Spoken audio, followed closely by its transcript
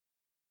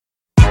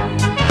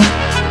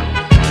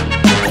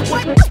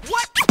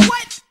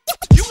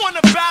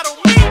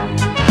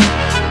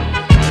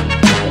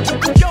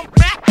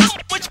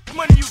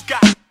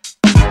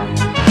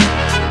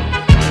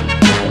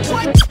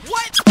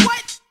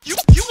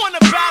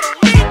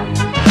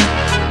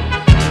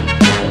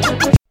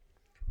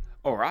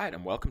right,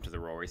 and welcome to the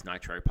Raw is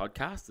Nitro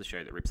podcast, the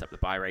show that rips up the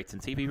buy rates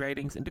and TV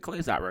ratings and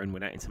declares our own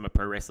winner in some of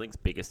pro wrestling's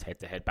biggest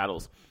head-to-head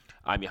battles.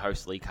 I'm your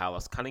host, Lee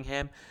Carlos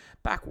Cunningham,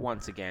 back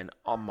once again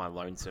on my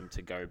lonesome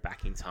to go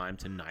back in time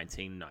to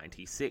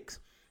 1996.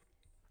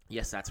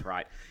 Yes, that's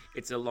right.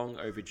 It's a long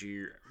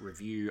overdue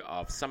review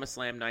of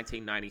SummerSlam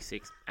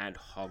 1996 and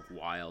Hog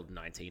Wild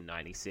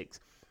 1996,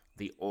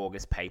 the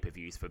August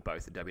pay-per-views for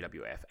both the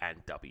WWF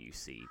and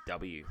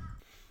WCW.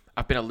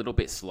 I've been a little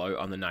bit slow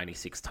on the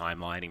 96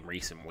 timeline in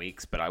recent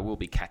weeks, but I will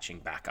be catching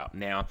back up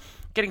now.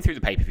 Getting through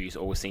the pay-per-views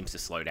always seems to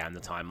slow down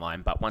the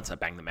timeline, but once I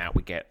bang them out,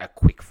 we get a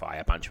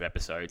quick-fire bunch of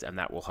episodes, and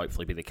that will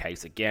hopefully be the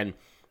case again.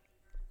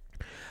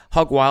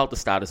 Hog Wild, to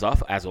start us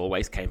off, as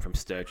always, came from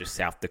Sturgis,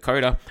 South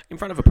Dakota, in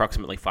front of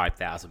approximately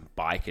 5,000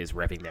 bikers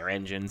revving their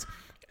engines,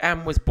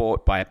 and was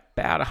bought by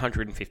about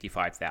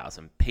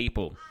 155,000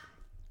 people.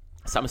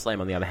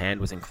 SummerSlam, on the other hand,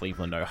 was in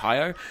Cleveland,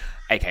 Ohio,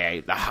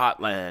 aka the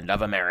heartland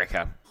of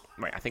America.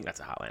 Wait, I think that's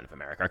the heartland of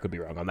America. I could be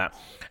wrong on that.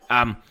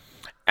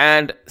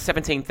 And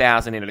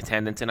 17,000 in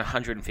attendance and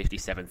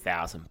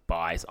 157,000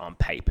 buys on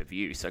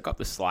pay-per-view. So it got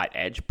the slight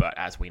edge, but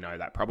as we know,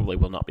 that probably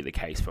will not be the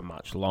case for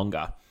much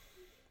longer.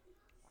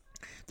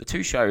 The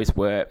two shows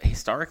were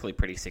historically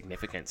pretty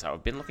significant, so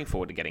I've been looking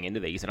forward to getting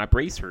into these, and I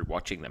breezed through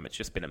watching them. It's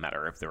just been a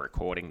matter of the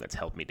recording that's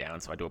held me down,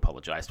 so I do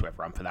apologize to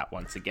everyone for that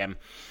once again.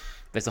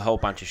 There's a whole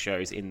bunch of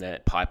shows in the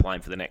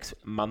pipeline for the next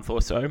month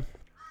or so.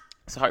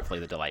 So hopefully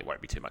the delay won't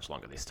be too much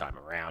longer this time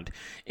around,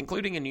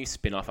 including a new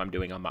spin-off I'm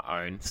doing on my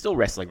own, still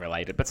wrestling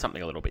related, but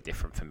something a little bit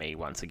different for me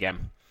once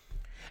again.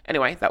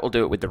 Anyway, that will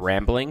do it with the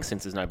rambling,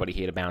 since there's nobody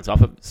here to bounce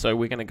off of, so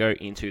we're going to go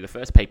into the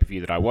first pay-per-view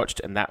that I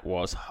watched, and that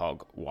was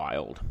Hog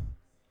Wild.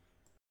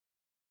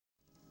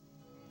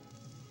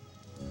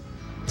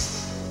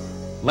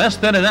 Less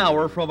than an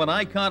hour from an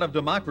icon of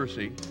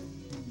democracy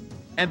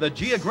and the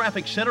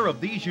geographic center of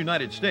these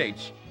United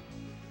States,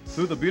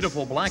 through the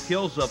beautiful Black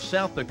Hills of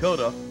South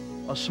Dakota,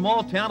 a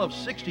small town of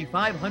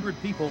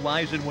 6,500 people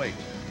lies in wait.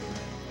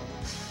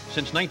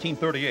 Since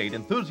 1938,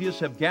 enthusiasts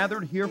have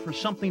gathered here for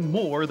something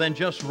more than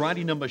just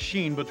riding a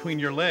machine between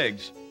your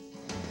legs.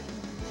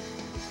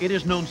 It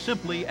is known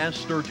simply as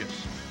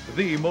Sturgis,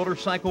 the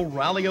motorcycle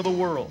rally of the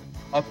world.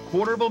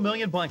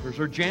 250,000 bikers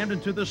are jammed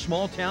into this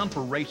small town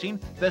for racing,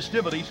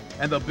 festivities,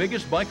 and the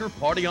biggest biker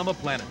party on the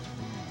planet.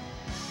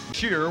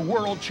 Sheer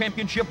World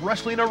Championship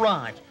Wrestling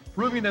arrived,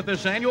 proving that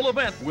this annual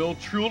event will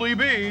truly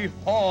be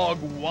Hog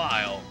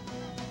Wild.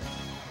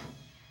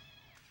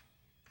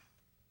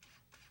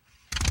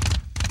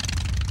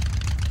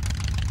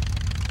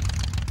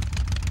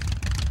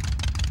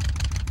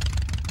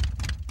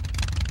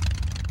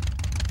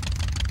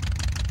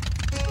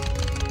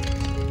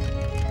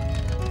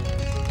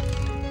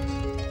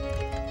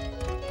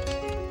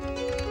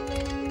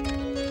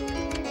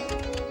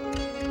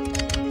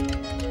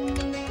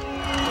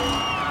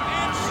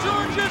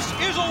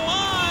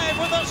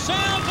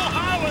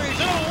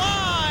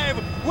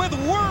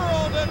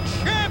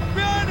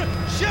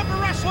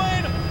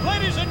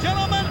 Ladies and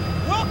gentlemen,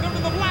 welcome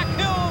to the Black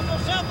Hills of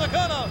South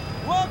Dakota.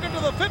 Welcome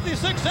to the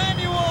 56th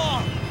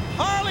annual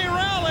Harley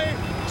Rally.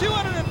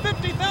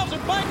 250,000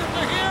 bikers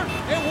are here,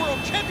 and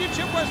World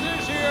Championship Wrestling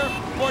is here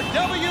for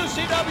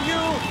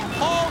WCW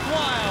Hog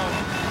Wild.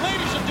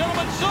 Ladies and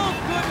gentlemen, so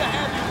good to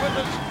have you with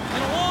us.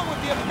 And along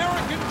with the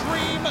American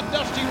Dream,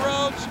 Dusty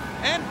Rhodes,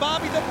 and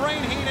Bobby the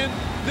Brain Heenan,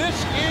 this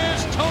is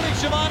Tony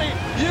Schiavone.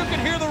 You can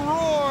hear the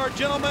roar,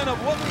 gentlemen, of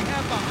what we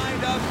have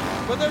behind us.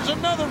 But there's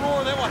another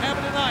roar that will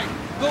happen tonight.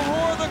 The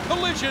roar of the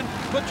collision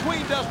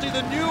between Dusty,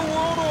 the New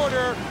World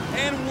Order,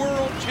 and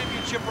World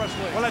Championship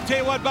Wrestling. Well, I tell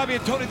you what, Bobby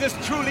and Tony, this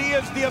truly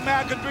is the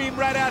American Dream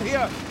right out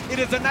here. It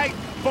is a night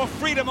for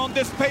freedom on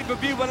this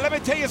pay-per-view. But let me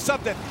tell you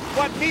something.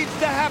 What needs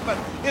to happen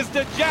is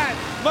the Giant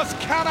must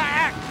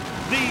counteract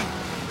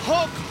the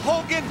Hulk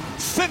Hogan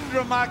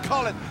syndrome, I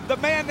call it. The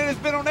man that has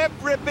been on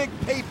every big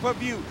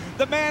pay-per-view.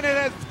 The man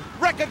that has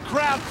record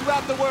crowds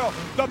throughout the world.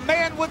 The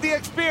man with the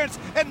experience.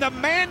 And the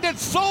man that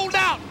sold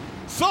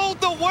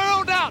the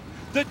world out.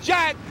 The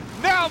Giant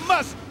now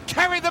must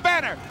carry the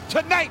banner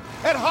tonight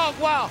at Hog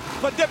Wild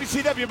for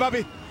WCW,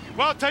 Bobby.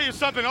 Well, I'll tell you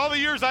something. All the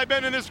years I've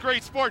been in this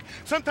great sport,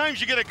 sometimes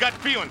you get a gut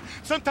feeling.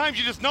 Sometimes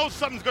you just know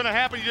something's going to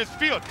happen. You just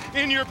feel it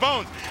in your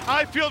bones.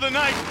 I feel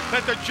tonight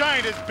that the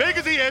Giant, as big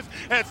as he is,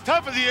 as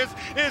tough as he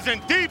is in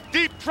deep,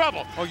 deep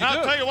trouble. Oh, and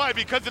I'll tell you why,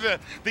 because of the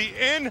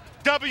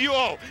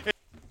NWO.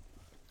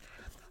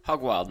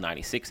 Hog Wild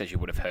 96, as you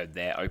would have heard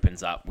there,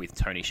 opens up with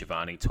Tony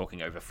Schiavone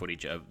talking over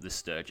footage of the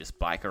Sturgis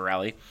Biker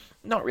Rally.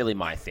 Not really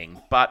my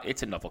thing, but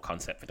it's a novel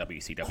concept for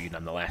WCW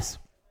nonetheless.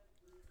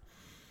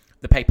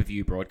 The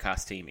pay-per-view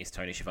broadcast team is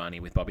Tony Schiavone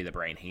with Bobby the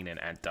Brain Heenan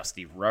and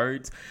Dusty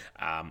Rhodes.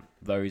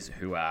 Those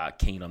who are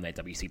keen on their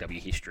WCW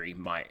history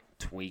might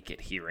tweak at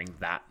hearing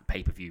that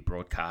pay-per-view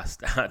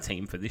broadcast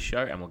team for this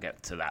show, and we'll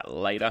get to that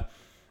later.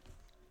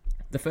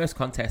 The first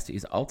contest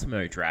is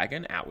Ultimo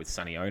Dragon out with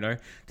Sonny Ono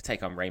to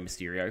take on Rey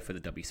Mysterio for the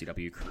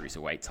WCW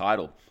Cruiserweight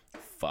title.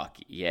 Fuck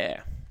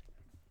yeah.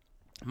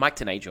 Mike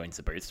Tenay joins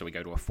the booth, so we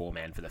go to a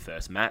four-man for the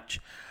first match.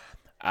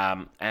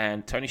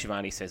 And Tony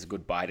Schiavone says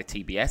goodbye to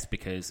TBS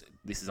because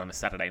this is on a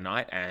Saturday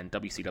night and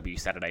WCW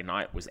Saturday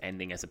Night was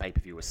ending as the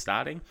pay-per-view was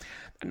starting.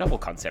 A novel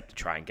concept to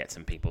try and get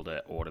some people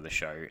to order the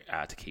show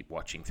to keep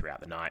watching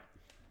throughout the night.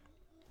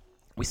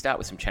 We start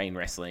with some chain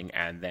wrestling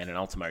and then an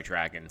Ultimo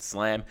Dragon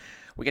slam.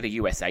 We get a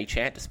USA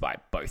chant despite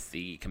both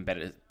the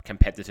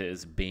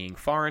competitors being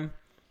foreign.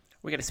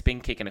 We get a spin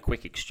kick and a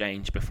quick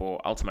exchange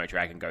before Ultimo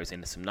Dragon goes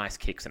into some nice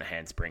kicks and a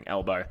handspring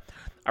elbow,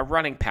 a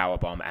running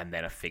powerbomb, and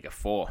then a figure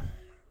four.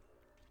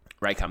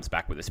 Ray comes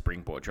back with a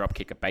springboard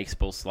dropkick, a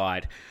baseball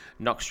slide,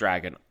 knocks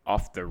Dragon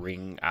off the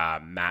ring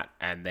mat,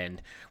 and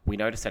then we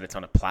notice that it's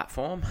on a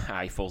platform.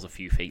 He falls a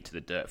few feet to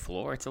the dirt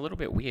floor. It's a little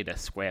bit weird, a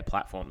square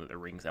platform that the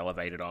ring's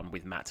elevated on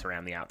with mats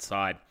around the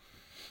outside.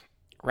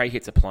 Ray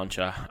hits a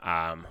plunger.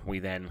 We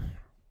then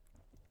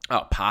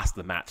pass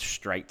the mat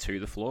straight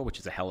to the floor, which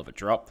is a hell of a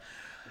drop.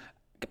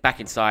 Back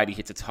inside, he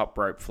hits a top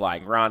rope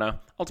flying Rana.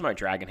 Ultimo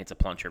Dragon hits a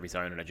plunger of his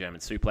own and a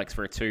German suplex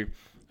for a 2.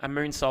 A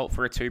moonsault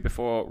for a 2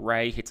 before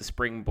Ray hits a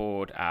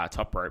springboard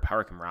top rope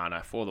Hurricane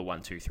Rana for the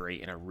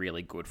 1-2-3 in a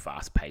really good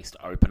fast-paced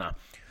opener.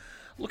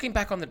 Looking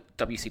back on the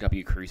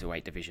WCW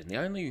Cruiserweight division, the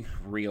only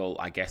real,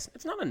 I guess,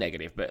 it's not a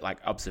negative, but like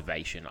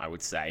observation, I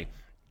would say,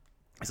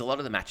 is a lot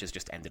of the matches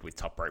just ended with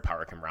top rope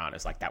Hurricane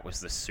Ranas. Like that was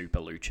the super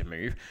lucha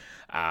move.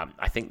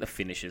 I think the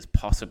finishes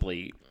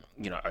possibly,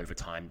 over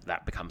time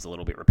that becomes a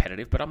little bit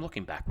repetitive, but I'm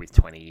looking back with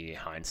 20-year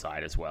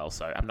hindsight as well,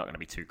 so I'm not going to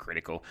be too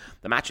critical.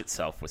 The match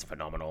itself was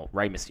phenomenal.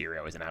 Rey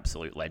Mysterio is an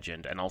absolute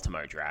legend, and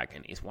Ultimo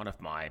Dragon is one of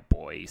my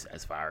boys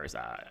as far as,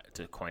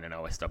 to coin an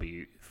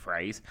OSW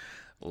phrase,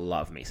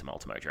 love me some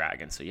Ultimo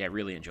Dragon. So yeah,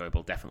 really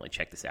enjoyable. Definitely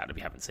check this out if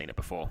you haven't seen it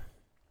before.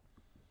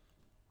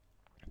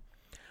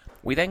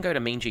 We then go to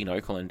Mean Gene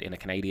Okerlund in a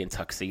Canadian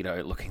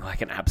tuxedo looking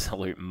like an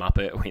absolute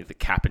muppet with the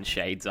cap and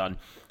shades on,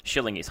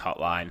 shilling his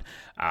hotline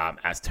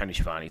as Tony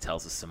Schiavone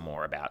tells us some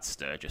more about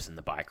Sturgis and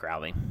the bike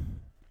rally.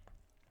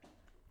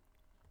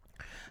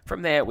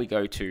 From there, we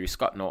go to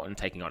Scott Norton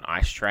taking on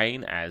Ice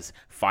Train as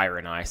Fire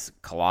and Ice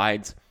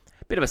collides.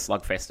 Bit of a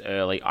slugfest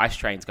early. Ice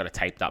Train's got a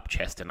taped up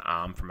chest and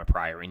arm from a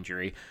prior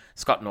injury.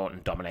 Scott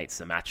Norton dominates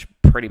the match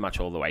pretty much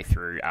all the way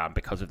through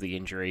because of the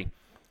injury.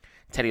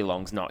 Teddy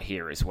Long's not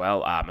here as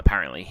well.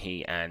 Apparently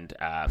he and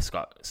Ice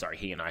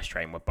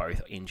Train were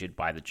both injured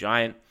by the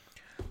Giant.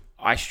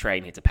 Ice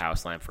Train hits a power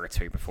slam for a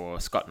 2 before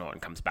Scott Norton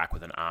comes back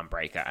with an arm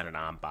breaker and an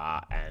arm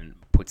bar and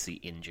puts the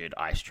injured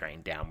Ice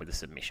Train down with a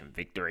submission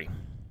victory.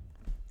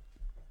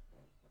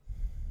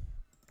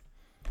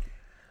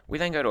 We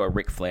then go to a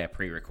Ric Flair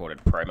pre-recorded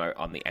promo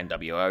on the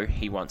NWO.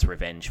 He wants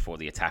revenge for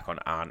the attack on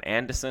Arn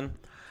Anderson.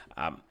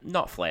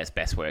 Not Flair's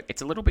best work.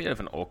 It's a little bit of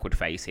an awkward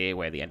phase here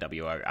where the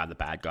NWO are the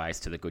bad guys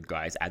to the good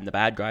guys and the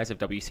bad guys of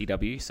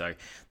WCW, so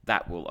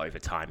that will over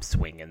time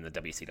swing and the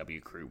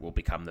WCW crew will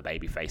become the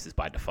baby faces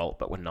by default,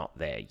 but we're not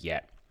there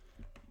yet.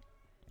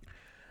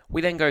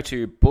 We then go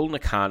to Bull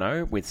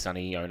Nakano with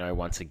Sonny Ono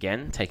once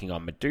again, taking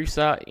on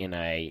Medusa in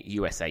a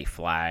USA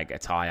flag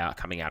attire,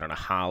 coming out on a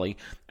Harley.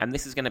 And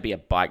this is going to be a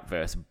bike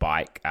versus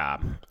bike.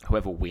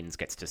 Whoever wins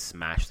gets to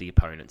smash the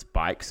opponent's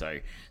bike. So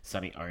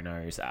Sonny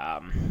Ono's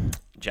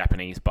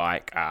Japanese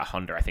bike,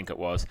 Honda I think it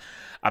was,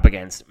 up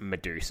against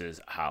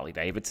Medusa's Harley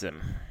Davidson.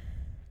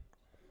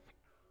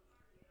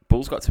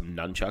 Bull's got some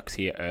nunchucks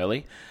here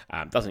early.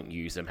 Doesn't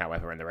use them,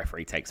 however, and the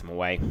referee takes them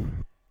away.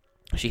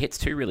 She hits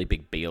 2 really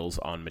big beels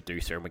on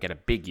Medusa, and we get a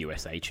big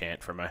USA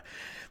chant from her.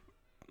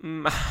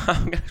 I'm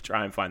going to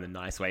try and find the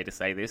nice way to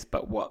say this,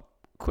 but what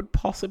could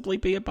possibly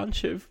be a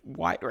bunch of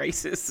white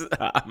racists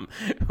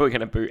who are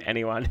going to boo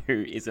anyone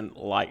who isn't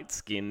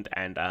light-skinned,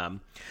 and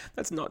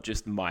that's not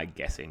just my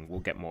guessing. We'll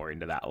get more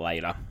into that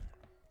later.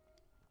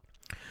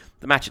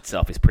 The match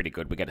itself is pretty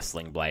good. We get a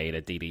sling blade,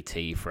 a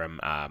DDT from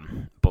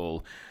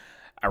Bull,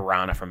 a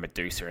Rana from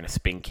Medusa and a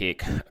spin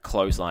kick, a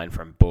clothesline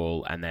from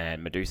Bull, and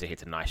then Medusa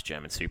hits a nice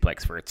German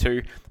suplex for a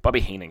 2.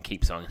 Bobby Heenan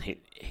keeps on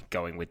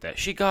going with the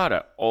 "she got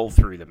it" all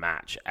through the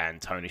match,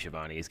 and Tony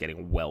Schiavone is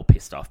getting well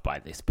pissed off by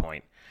this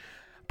point.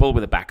 Bull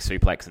with a back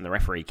suplex, and the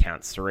referee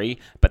counts 3,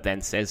 but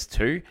then says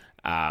 2.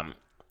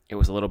 It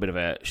was a little bit of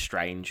a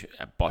strange,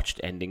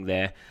 botched ending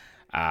there.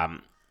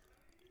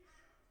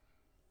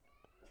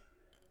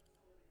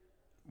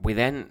 We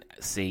then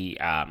see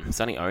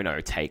Sonny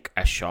Ono take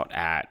a shot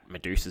at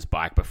Medusa's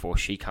bike before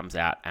she comes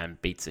out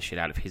and beats the shit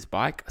out of his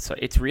bike. So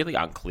it's really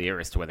unclear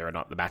as to whether or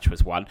not the match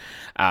was won.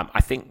 I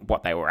think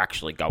what they were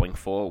actually going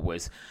for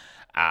was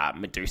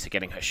Medusa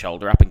getting her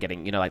shoulder up and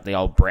getting, like the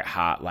old Bret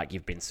Hart, like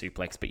you've been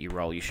suplexed, but you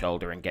roll your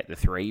shoulder and get the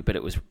 3. But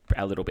it was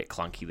a little bit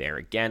clunky there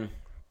again.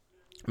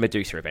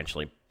 Medusa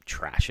eventually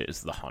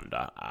trashes the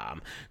Honda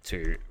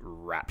to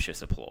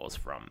rapturous applause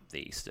from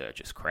the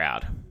Sturgis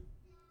crowd.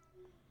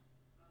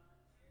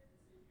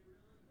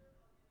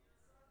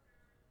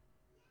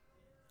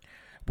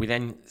 We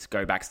then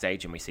go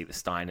backstage and we see the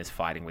Steiners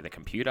fighting with a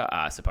computer,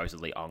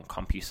 supposedly on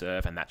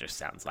CompuServe, and that just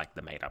sounds like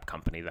the made-up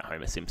company that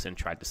Homer Simpson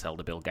tried to sell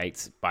to Bill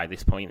Gates by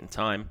this point in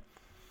time.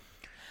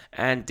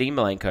 And Dean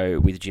Malenko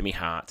with Jimmy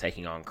Hart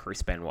taking on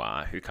Chris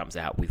Benoit, who comes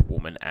out with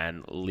Woman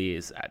and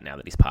Liz now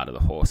that he's part of the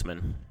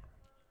Horsemen.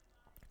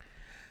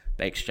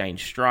 They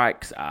exchange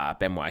strikes.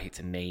 Benoit hits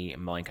a knee,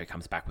 and Malenko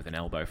comes back with an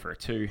elbow for a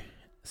 2.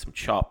 Some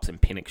chops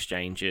and pin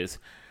exchanges.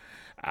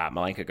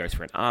 Malenko goes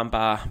for an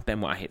armbar.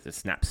 Benoit hits a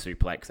snap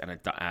suplex, and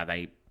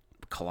they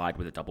collide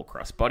with a double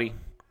cross body.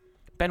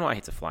 Benoit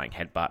hits a flying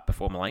headbutt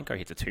before Malenko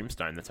hits a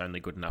tombstone that's only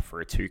good enough for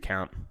a 2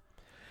 count.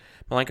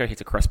 Malenko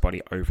hits a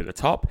crossbody over the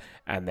top,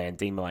 and then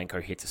Dean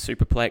Malenko hits a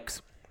superplex.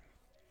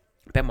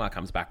 Benoit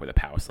comes back with a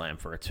power slam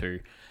for a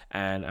 2,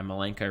 and a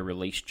Malenko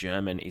released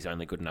German is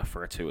only good enough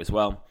for a 2 as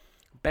well.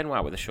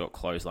 Benoit with a short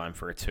clothesline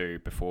for a 2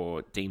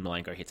 before Dean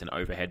Malenko hits an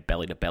overhead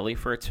belly-to-belly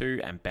for a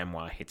 2, and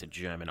Benoit hits a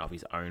German of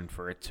his own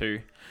for a 2.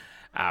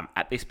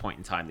 At this point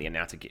in time, the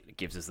announcer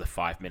gives us the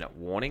 5-minute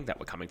warning that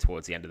we're coming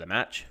towards the end of the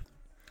match.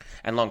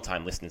 And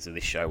long-time listeners of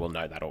this show will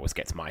know that always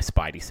gets my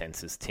spidey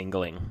senses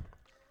tingling.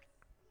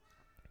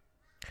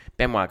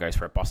 Benoit goes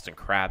for a Boston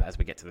Crab as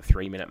we get to the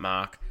 3-minute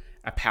mark.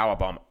 A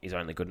powerbomb is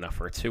only good enough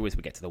for a 2 as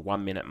we get to the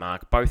 1-minute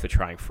mark. Both are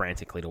trying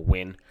frantically to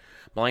win.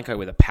 Malenko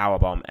with a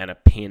powerbomb and a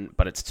pin,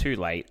 but it's too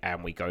late,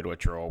 and we go to a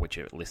draw, which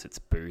elicits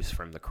boos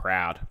from the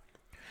crowd.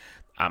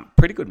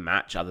 Pretty good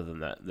match other than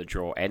the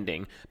draw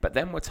ending, but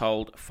then we're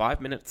told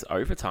 5 minutes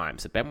overtime.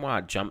 So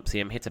Benoit jumps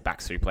him, hits a back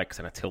suplex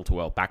and a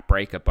tilt-a-whirl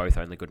backbreaker, both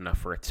only good enough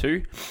for a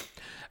 2.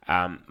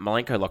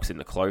 Malenko locks in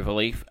the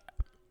cloverleaf,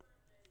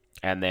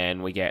 and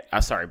then we get...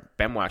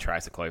 Benoit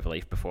tries the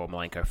cloverleaf before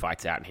Malenko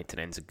fights out and hits an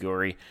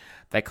enziguri.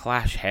 They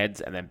clash heads,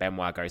 and then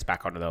Benoit goes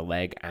back onto the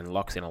leg and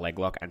locks in a leg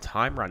lock, and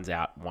time runs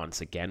out once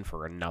again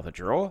for another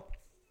draw.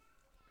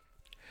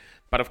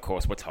 But of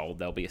course, we're told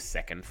there'll be a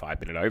second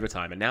 5-minute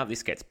overtime, and now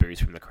this gets boos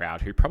from the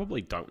crowd, who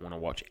probably don't want to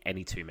watch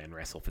any 2 men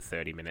wrestle for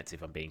 30 minutes,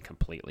 if I'm being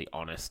completely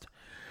honest.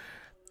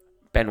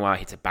 Benoit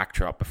hits a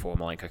backdrop before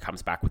Malenko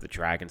comes back with a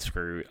dragon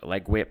screw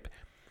leg whip.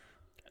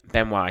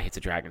 Benoit hits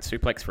a dragon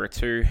suplex for a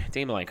 2.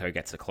 Dean Malenko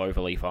gets a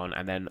cloverleaf on,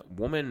 and then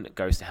Woman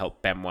goes to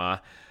help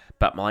Benoit,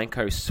 but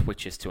Malenko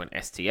switches to an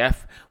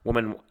STF.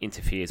 Woman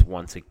interferes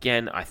once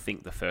again. I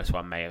think the first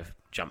one may have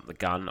jumped the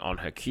gun on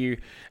her cue,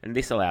 and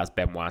this allows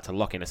Benoit to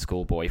lock in a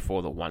schoolboy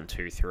for the 1,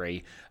 2,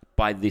 3.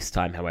 By this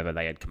time, however,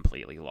 they had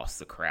completely lost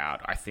the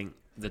crowd. I think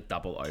the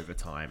double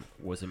overtime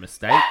was a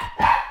mistake,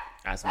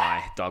 as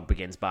my dog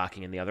begins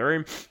barking in the other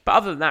room. But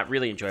other than that,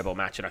 really enjoyable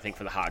match, and I think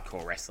for the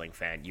hardcore wrestling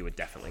fan, you would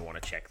definitely want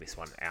to check this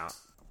one out.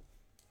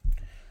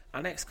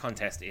 Our next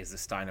contest is the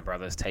Steiner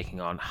brothers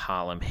taking on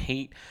Harlem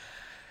Heat,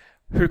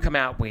 who come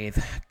out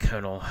with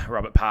Colonel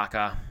Robert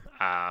Parker.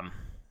 I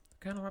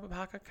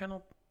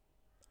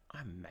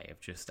may have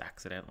just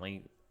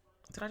accidentally...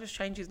 Did I just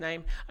change his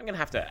name? I'm going to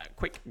have to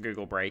quick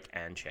Google break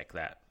and check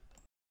that.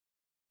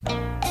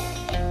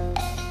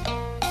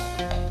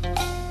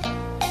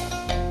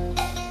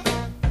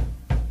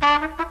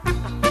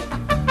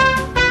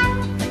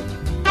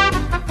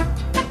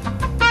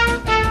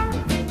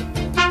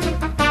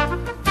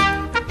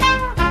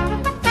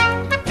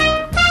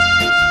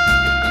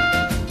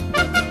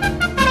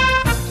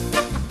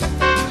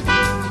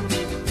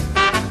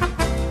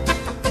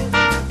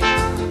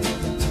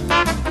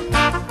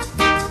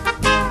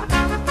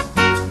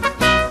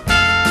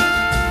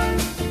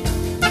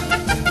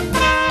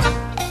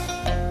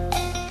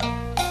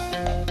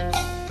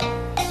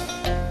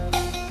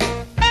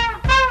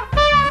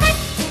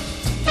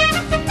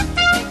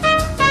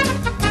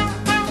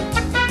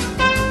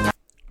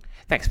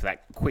 Thanks for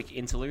that quick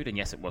interlude, and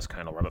yes, it was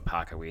Colonel Robert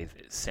Parker with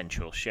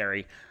Sensual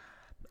Sherry.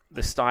 The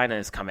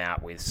Steiners come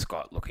out with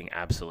Scott looking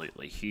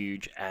absolutely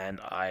huge, and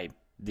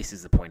this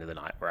is the point of the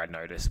night where I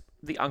noticed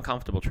the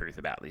uncomfortable truth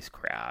about this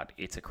crowd.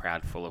 It's a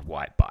crowd full of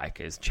white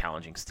bikers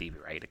challenging Stevie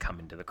Ray to come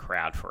into the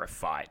crowd for a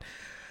fight.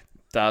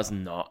 Does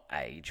not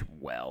age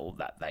well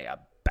that they are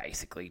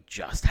basically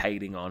just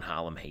hating on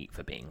Harlem Heat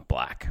for being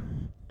black.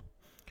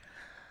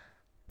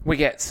 We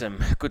get some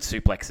good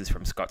suplexes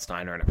from Scott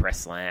Steiner and a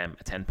press slam,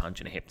 a 10-punch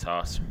and a hip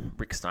toss,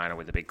 Rick Steiner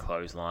with a big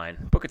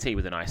clothesline, Booker T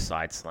with a nice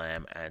side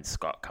slam, and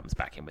Scott comes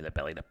back in with a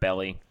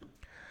belly-to-belly.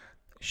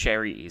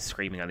 Sherry is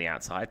screaming on the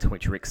outside, to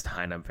which Rick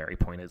Steiner very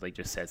pointedly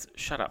just says,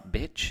 "Shut up,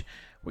 bitch."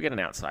 We get an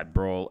outside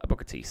brawl, a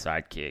Booker T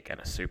sidekick, and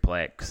a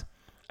suplex.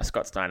 A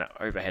Scott Steiner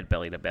overhead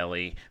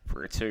belly-to-belly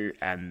for a 2,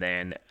 and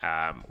then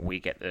we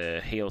get the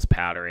heels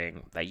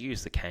powdering. They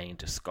use the cane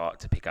to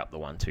Scott to pick up the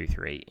 1, 2,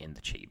 3 in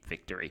the cheap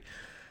victory.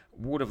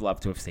 Would have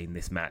loved to have seen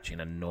this match in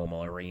a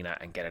normal arena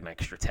and get an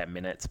extra 10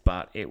 minutes,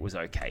 but it was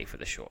okay for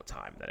the short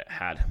time that it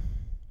had.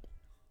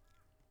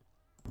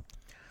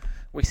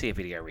 We see a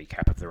video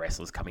recap of the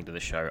wrestlers coming to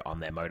the show on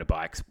their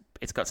motorbikes.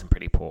 It's got some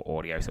pretty poor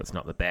audio, so it's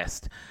not the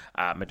best.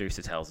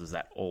 Medusa tells us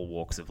that all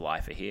walks of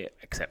life are here,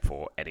 except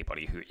for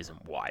anybody who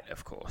isn't white,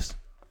 of course.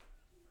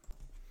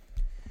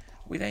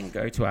 We then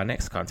go to our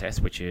next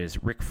contest, which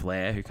is Ric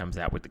Flair, who comes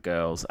out with the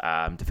girls,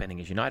 defending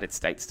his United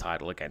States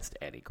title against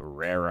Eddie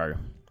Guerrero.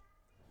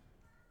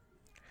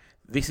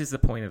 This is the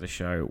point of the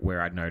show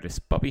where I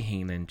noticed Bobby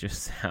Heenan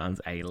just sounds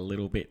a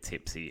little bit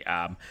tipsy.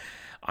 I'm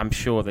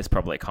sure there's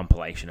probably a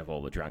compilation of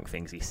all the drunk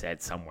things he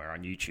said somewhere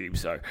on YouTube,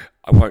 so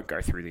I won't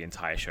go through the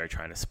entire show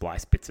trying to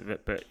splice bits of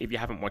it. But if you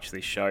haven't watched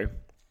this show,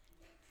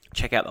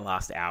 check out the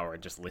last hour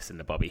and just listen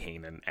to Bobby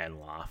Heenan and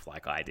laugh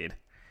like I did.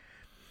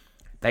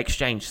 They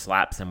exchange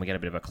slaps, and we get a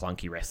bit of a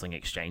clunky wrestling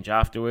exchange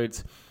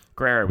afterwards.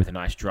 Guerrero with a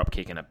nice drop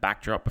kick and a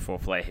backdrop before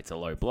Flair hits a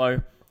low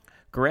blow.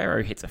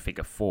 Guerrero hits a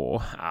figure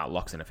four,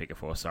 locks in a figure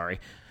four,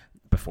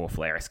 before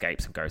Flair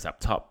escapes and goes up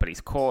top, but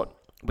he's caught.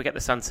 We get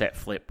the sunset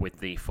flip with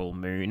the full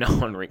moon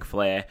on Ric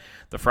Flair,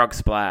 the frog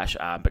splash,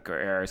 but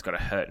Guerrero's got a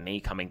hurt knee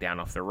coming down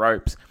off the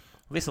ropes.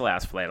 This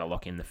allows Flair to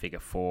lock in the figure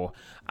four,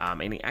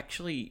 and he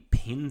actually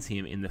pins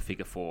him in the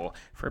figure four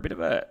for a bit of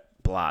a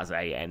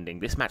blasé ending.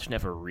 This match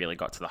never really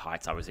got to the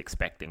heights I was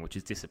expecting, which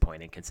is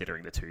disappointing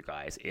considering the two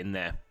guys in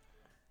there.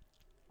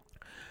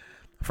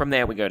 From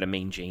there, we go to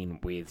Mean Gene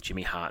with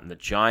Jimmy Hart and the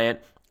Giant.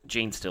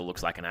 Gene still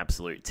looks like an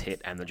absolute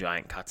tit, and the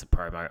Giant cuts a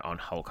promo on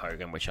Hulk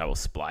Hogan, which I will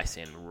splice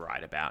in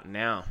right about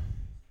now.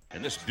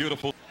 And this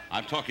beautiful,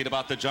 I'm talking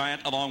about the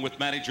Giant along with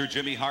manager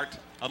Jimmy Hart.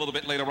 A little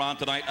bit later on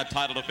tonight, a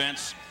title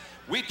defense.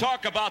 We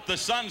talk about the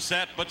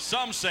sunset, but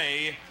some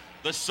say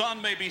the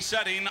sun may be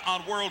setting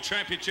on World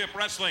Championship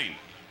Wrestling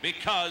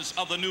because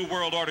of the New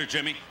World Order,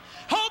 Jimmy.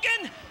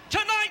 Hogan,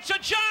 tonight's a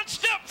giant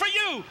step for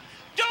you.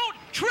 Don't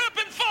trip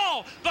and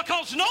fall,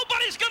 because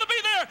nobody's going to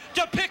be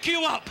there to pick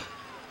you up.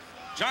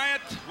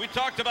 Giant, we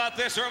talked about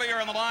this earlier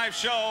in the live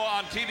show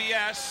on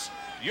TBS.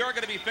 You're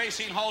going to be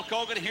facing Hulk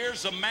Hogan.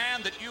 Here's a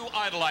man that you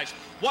idolize.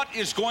 What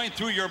is going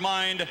through your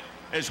mind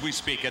as we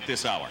speak at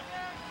this hour?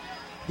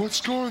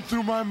 What's going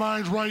through my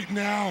mind right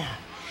now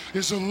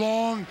is a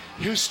long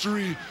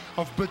history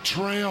of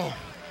betrayal.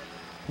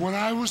 When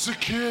I was a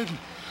kid,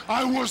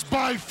 I was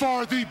by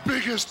far the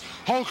biggest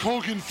Hulk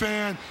Hogan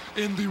fan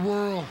in the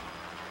world.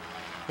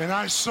 And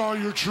I saw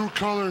your true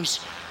colors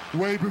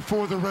way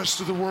before the rest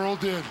of the world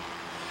did.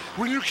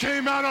 When you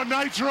came out on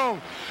Nitro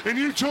and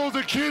you told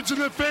the kids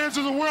and the fans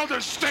of the world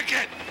to stick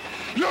it,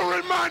 you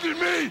reminded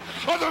me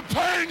of the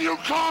pain you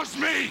caused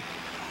me.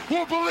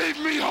 Well, believe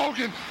me,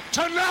 Hogan,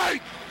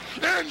 tonight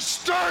in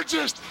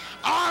Sturgis,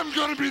 I'm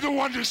going to be the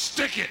one to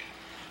stick it.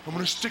 I'm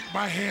going to stick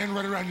my hand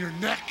right around your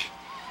neck.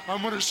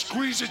 I'm going to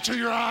squeeze it till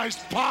your eyes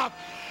pop,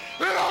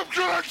 and I'm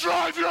going to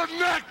drive your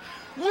neck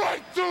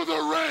right through the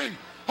ring.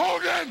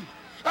 Hogan,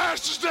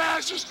 ashes to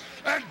ashes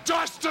and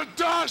dust to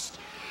dust.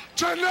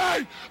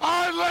 Tonight,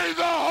 I lay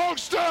the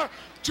Hulkster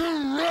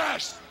to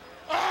rest.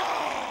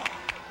 Oh!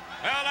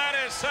 Well, that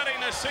is setting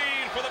the scene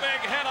for the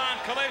big head-on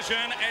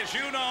collision. As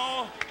you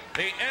know,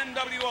 the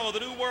NWO,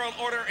 the New World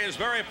Order, is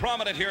very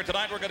prominent here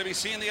tonight. We're going to be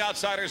seeing the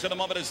Outsiders in a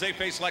moment as they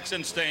face Lex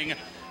and Sting,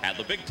 and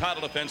the big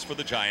title defense for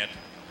the Giant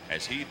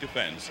as he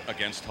defends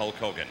against Hulk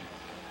Hogan.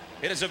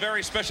 It is a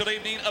very special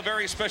evening, a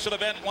very special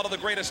event, one of the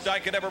greatest I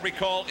could ever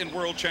recall in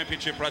World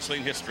Championship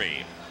Wrestling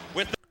history.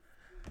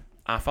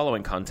 Our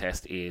following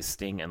contest is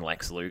Sting and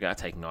Lex Luger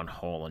taking on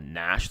Hall and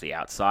Nash, the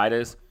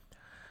Outsiders.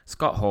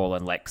 Scott Hall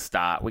and Lex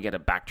start. We get a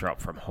backdrop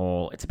from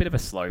Hall. It's a bit of a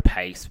slow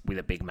pace with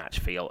a big match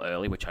feel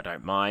early, which I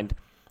don't mind.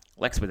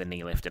 Lex with a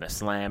knee lift and a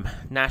slam.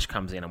 Nash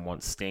comes in and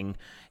wants Sting.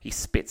 He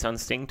spits on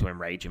Sting to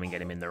enrage him and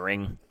get him in the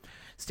ring.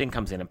 Sting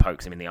comes in and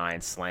pokes him in the eye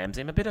and slams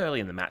him. A bit early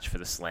in the match for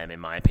the slam, in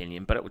my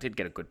opinion, but it did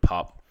get a good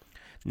pop.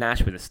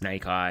 Nash with the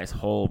snake eyes.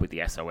 Hall with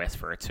the SOS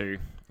for a 2.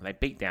 They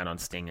beat down on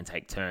Sting and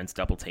take turns,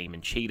 double team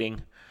and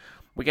cheating.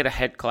 We get a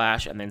head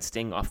clash, and then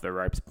Sting off the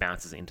ropes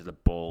bounces into the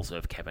balls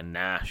of Kevin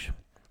Nash.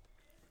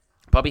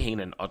 Bobby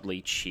Heenan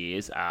oddly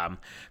cheers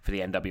for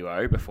the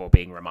NWO before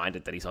being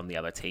reminded that he's on the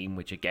other team,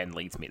 which again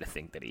leads me to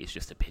think that he's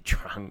just a bit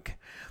drunk.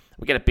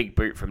 We get a big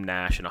boot from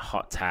Nash and a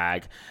hot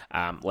tag.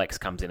 Lex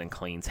comes in and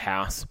cleans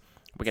house.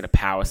 We get a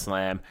power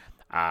slam.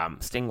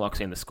 Sting locks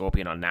in the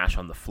Scorpion on Nash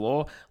on the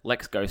floor.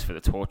 Lex goes for the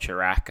torture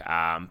rack,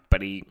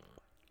 but he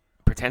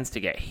pretends to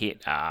get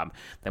hit.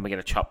 Then we get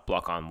a chop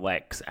block on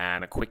Lex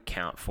and a quick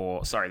count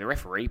for... Sorry, the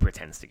referee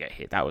pretends to get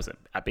hit. That was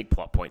a big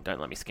plot point. Don't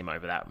let me skim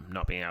over that,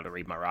 not being able to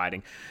read my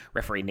writing.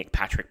 Referee Nick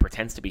Patrick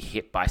pretends to be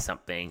hit by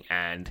something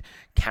and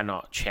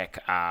cannot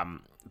check...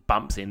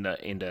 bumps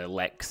into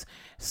Lex,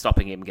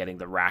 stopping him getting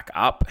the rack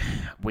up.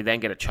 We then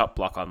get a chop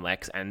block on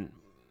Lex, and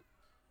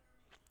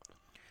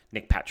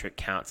Nick Patrick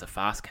counts a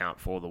fast count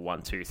for the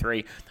 1, 2,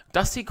 3.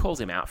 Dusty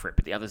calls him out for it,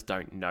 but the others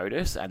don't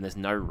notice, and there's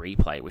no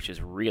replay, which is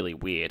really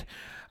weird.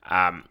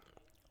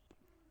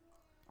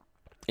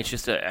 It's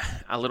just a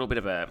little bit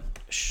of a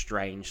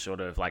strange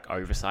sort of like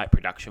oversight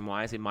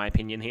production-wise, in my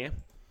opinion here.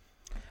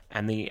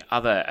 And the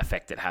other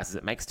effect it has is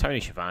it makes Tony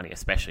Schiavone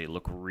especially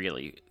look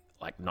really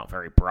like not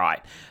very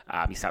bright.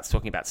 He starts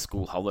talking about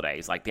school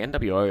holidays. Like the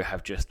NWO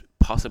have just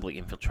possibly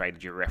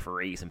infiltrated your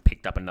referees and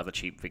picked up another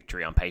cheap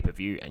victory on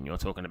pay-per-view, and you're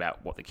talking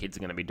about what the kids are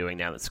going to be doing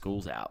now that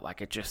school's out.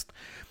 Like it just,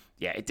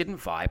 it didn't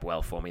vibe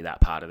well for me, that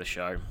part of the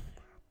show.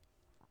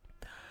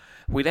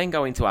 We then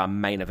go into our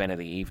main event of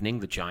the evening,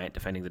 the Giant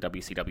defending the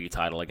WCW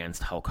title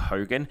against Hulk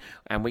Hogan,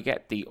 and we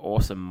get the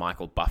awesome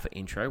Michael Buffer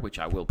intro, which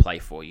I will play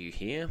for you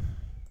here.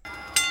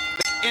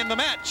 In the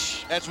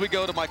match as we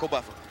go to Michael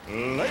Buffer.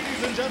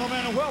 Ladies and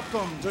gentlemen,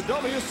 welcome to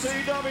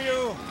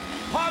WCW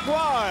Hog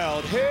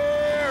Wild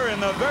here in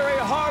the very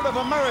heart of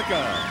America,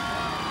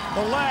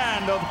 the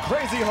land of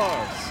Crazy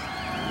Horse,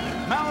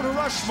 Mount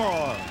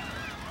Rushmore,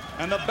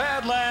 and the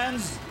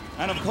Badlands,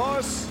 and of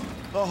course,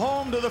 the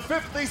home to the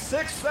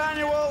 56th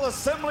annual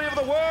Assembly of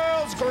the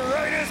World's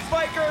Greatest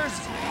Bikers,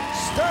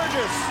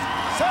 Sturgis,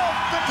 South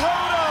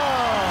Dakota.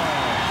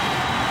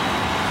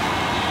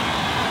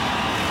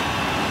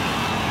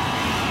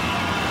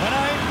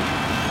 Tonight,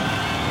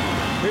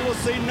 we will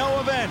see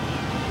no event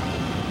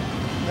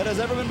that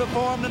has ever been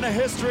performed in the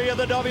history of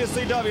the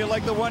WCW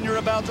like the one you're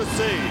about to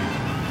see.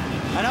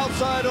 An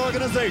outside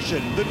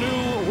organization, the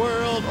New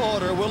World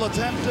Order, will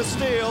attempt to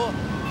steal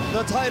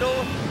the title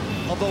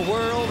of the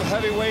World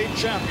Heavyweight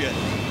Champion.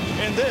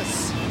 In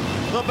this,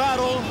 the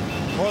battle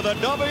for the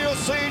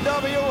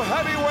WCW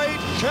Heavyweight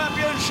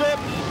Championship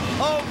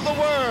of the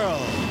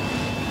world.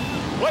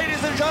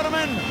 Ladies and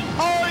gentlemen,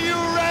 are you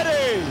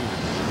ready?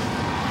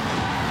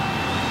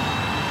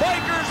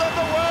 Bikers of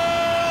the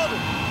world,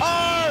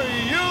 are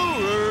you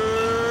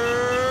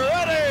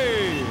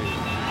ready?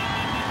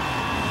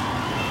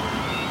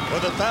 For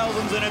the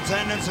thousands in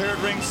attendance here at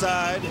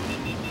ringside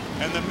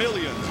and the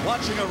millions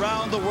watching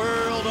around the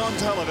world on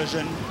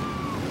television,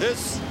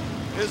 this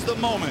is the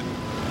moment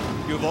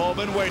you've all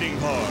been waiting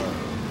for.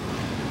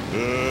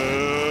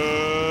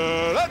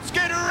 Let's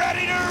get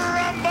ready to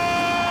rumble!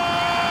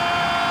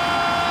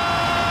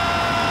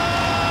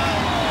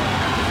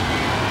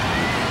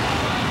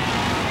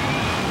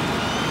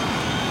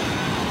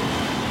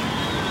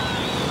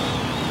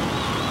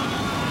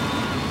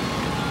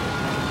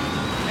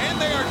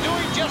 They are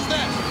doing just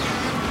that.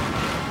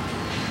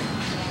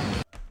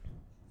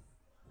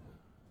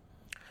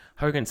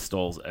 Hogan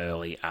stalls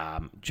early.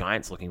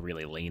 Giant's looking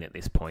really lean at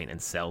this point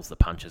and sells the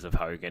punches of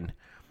Hogan.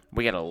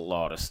 We get a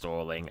lot of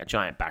stalling. A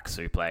Giant back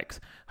suplex.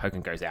 Hogan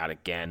goes out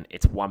again.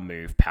 It's one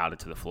move, powder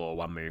to the floor.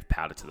 One move,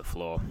 powder to the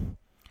floor.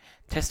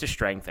 Test of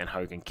strength, and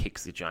Hogan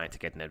kicks the Giant to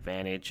get an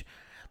advantage.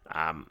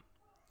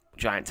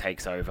 Giant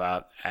takes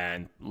over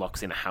and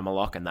locks in a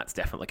hammerlock, and that's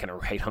definitely going to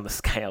rate on the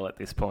scale at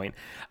this point.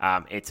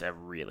 It's a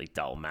really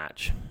dull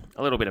match.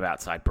 A little bit of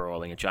outside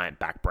brawling, a Giant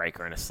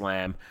backbreaker and a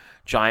slam.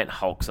 Giant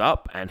hulks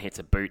up and hits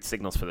a boot,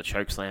 signals for the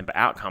chokeslam, but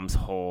out comes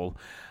Hall.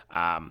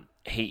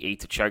 He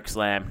eats a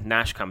chokeslam.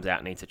 Nash comes out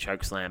and eats a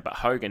chokeslam, but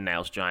Hogan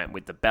nails Giant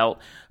with the belt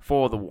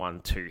for the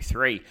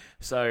 1-2-3.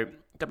 So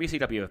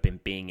WCW have been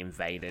being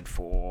invaded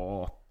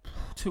for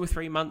 2 or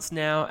 3 months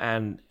now,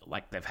 and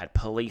they've had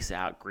police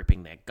out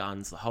gripping their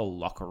guns, the whole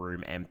locker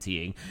room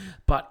emptying.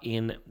 But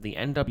in the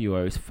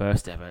NWO's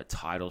first ever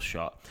title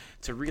shot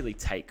to really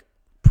take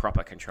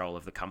proper control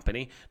of the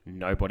company,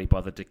 nobody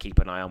bothered to keep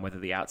an eye on whether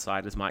the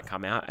outsiders might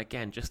come out.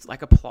 Again, just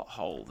like a plot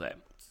hole that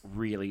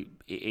really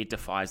it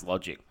defies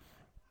logic.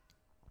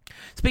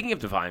 Speaking of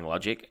defying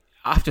logic,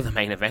 after the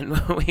main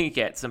event, we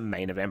get some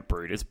main event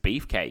Brutus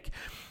beefcake.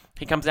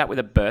 He comes out with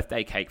a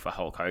birthday cake for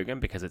Hulk Hogan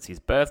because it's his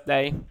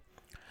birthday.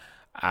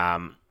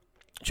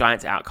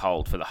 Giant's out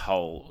cold for the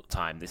whole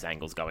time this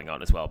angle's going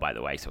on as well, by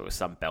the way, so it was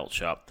some belt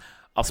shot.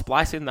 I'll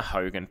splice in the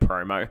Hogan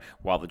promo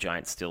while the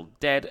Giant's still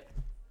dead.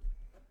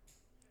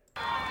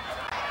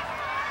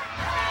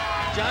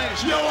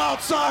 Giants. Yo,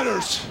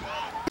 outsiders!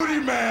 Booty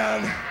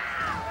Man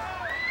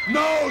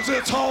knows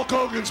it's Hulk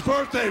Hogan's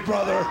birthday,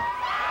 brother.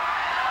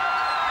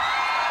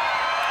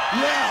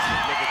 Yeah.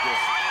 Look at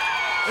this.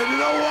 And you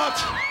know what?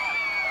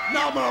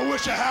 Now I'm gonna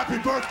wish a happy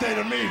birthday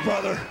to me,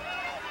 brother.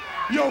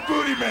 Yo,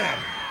 Booty Man,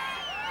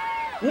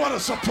 what a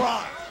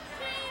surprise.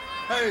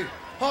 Hey,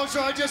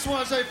 Hulkster, I just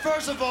want to say,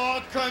 first of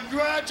all,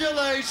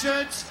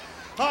 congratulations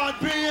on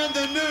being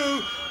the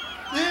new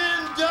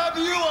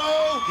NWO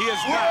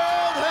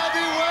World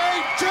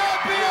Heavyweight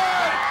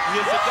Champion! He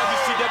is the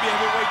WCW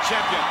Heavyweight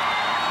Champion.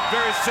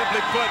 Very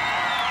simply put,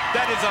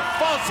 that is a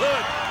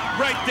falsehood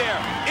right there.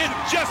 In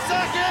just a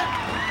second,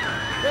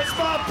 it's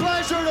my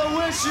pleasure to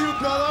wish you,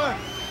 brother,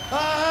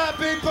 a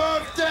happy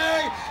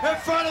birthday in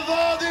front of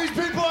all these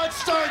people at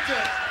Sturgis.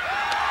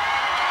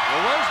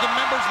 Well, where's the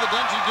members of the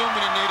Dungeon Doom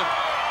when you need them?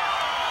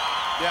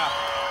 Yeah.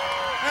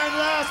 And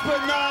last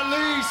but not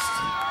least,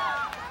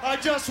 I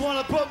just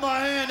want to put my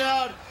hand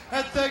out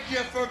and thank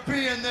you for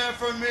being there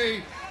for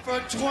me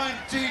for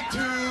 22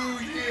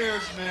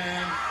 years,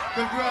 man.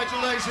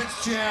 Congratulations,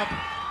 champ.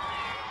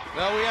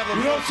 Well, we have a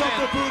You know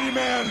something, Booty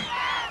Man?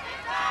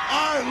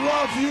 I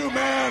love you,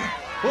 man,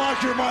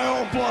 like you're my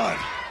own blood.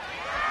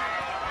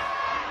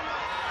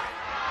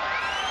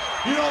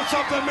 You know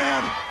something,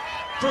 man?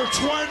 For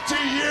 20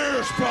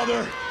 years,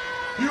 brother,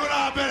 you and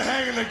I have been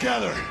hanging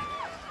together.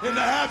 And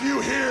to have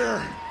you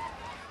here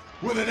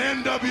with an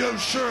NWO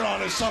shirt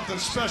on is something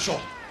special.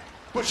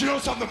 But you know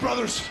something,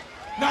 brothers?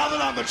 Now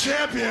that I'm the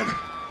champion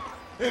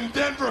in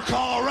Denver,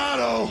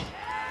 Colorado,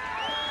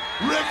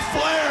 Ric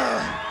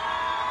Flair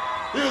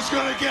is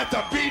going to get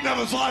the beating of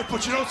his life.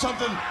 But you know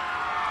something?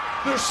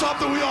 There's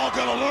something we all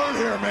got to learn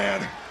here,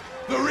 man.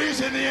 The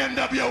reason the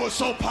NWO is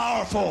so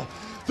powerful,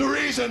 the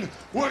reason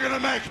we're going to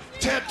make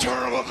Ted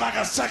Turner look like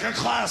a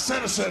second-class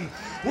citizen,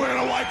 we're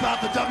going to wipe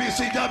out the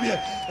WCW,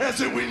 is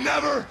that we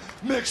never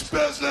mix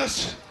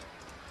business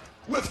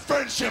with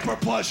friendship or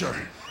pleasure.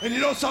 And you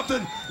know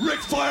something? Ric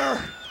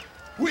Flair,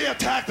 we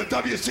attacked the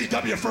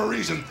WCW for a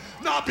reason,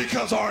 not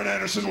because Arn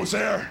Anderson was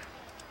there.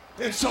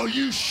 And so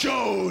you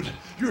showed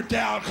your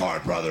down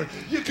card, brother.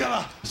 You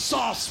got a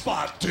soft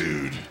spot,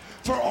 dude,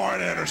 for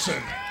Arn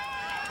Anderson.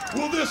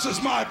 Well, this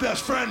is my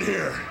best friend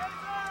here.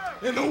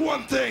 And the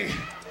one thing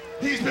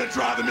he's been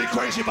driving me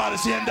crazy about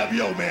is the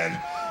NWO,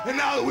 man. And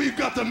now that we've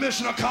got the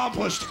mission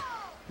accomplished,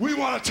 we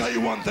want to tell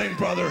you one thing,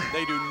 brother.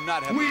 They do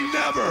not have... We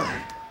never,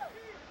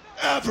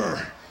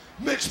 ever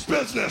mix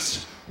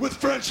business with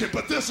friendship,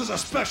 but this is a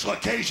special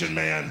occasion,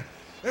 man.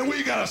 And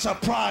we got a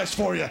surprise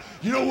for you.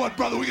 You know what,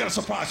 brother? We got a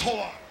surprise. Hold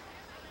on.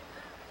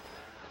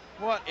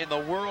 What in the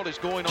world is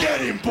going on?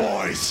 Get him,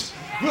 boys.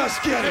 Let's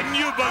get him. Can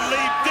you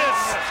believe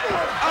this?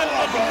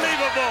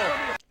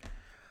 Unbelievable.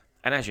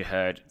 And as you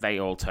heard, they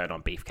all turn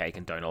on Beefcake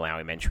and don't allow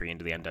him entry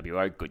into the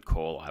NWO. Good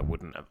call, I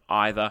wouldn't have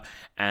either.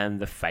 And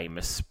the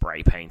famous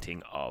spray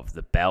painting of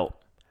the belt.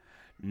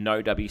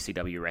 No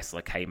WCW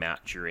wrestler came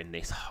out during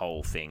this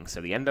whole thing. So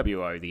the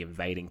NWO, the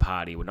invading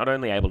party, were not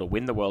only able to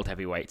win the World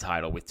Heavyweight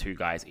title with two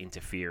guys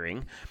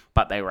interfering,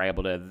 but they were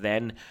able to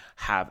then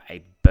have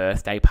a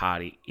birthday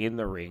party in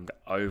the ring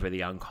over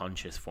the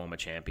unconscious former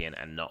champion,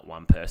 and not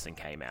one person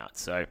came out.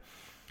 So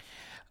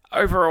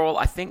overall,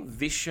 I think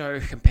this show,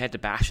 compared to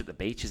Bash at the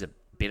Beach, is a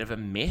bit of a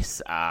miss.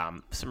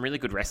 Some really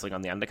good wrestling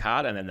on the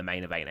undercard, and then the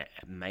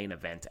main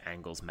event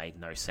angles made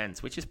no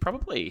sense, which is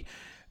probably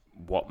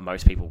what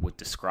most people would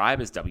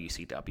describe as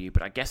WCW,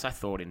 but I guess I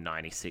thought in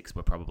 96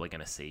 we're probably going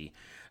to see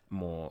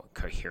more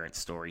coherent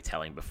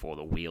storytelling before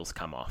the wheels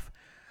come off.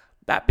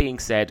 That being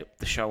said,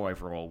 the show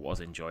overall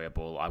was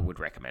enjoyable. I would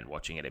recommend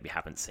watching it if you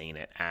haven't seen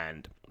it,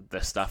 and the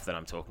stuff that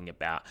I'm talking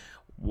about,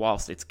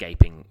 whilst it's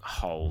gaping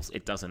holes,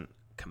 it doesn't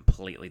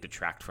completely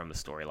detract from the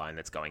storyline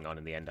that's going on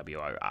in the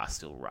NWO are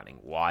still running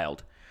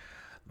wild.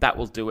 That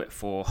will do it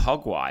for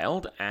Hog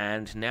Wild,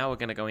 and now we're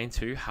going to go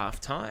into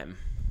halftime.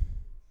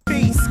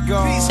 Peace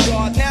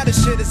God, now the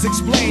shit is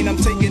explained. I'm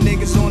taking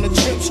niggas on a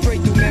trip straight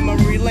through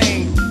memory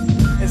lane.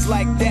 It's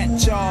like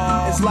that,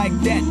 y'all. It's like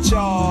that,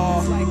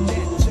 y'all. It's like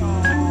that,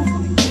 y'all.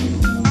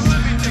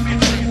 Let me take a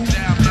trip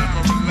down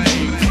memory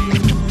lane.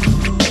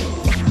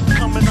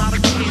 Coming out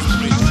of Queens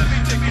Street. Let me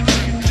take a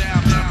trip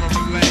down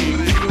memory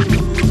lane.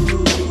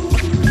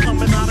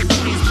 Coming out of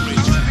Queens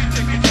Street. Let me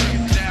take a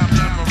trip down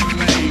memory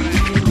lane.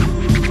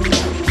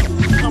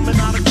 Coming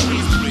out of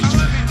Queens Street.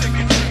 Let me take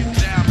a trip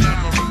down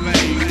memory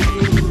lane.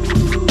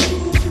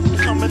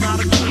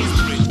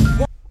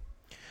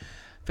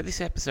 For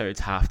this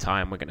episode's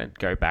halftime, we're going to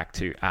go back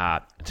to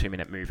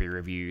 2-minute movie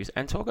reviews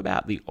and talk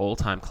about the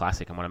all-time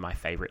classic and one of my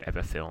favorite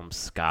ever films,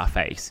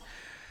 Scarface.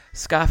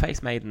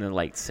 Scarface, made in the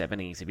late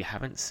 70s. If you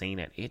haven't seen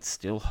it, it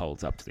still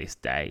holds up to this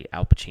day.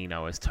 Al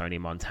Pacino as Tony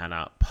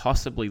Montana,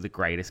 possibly the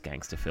greatest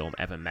gangster film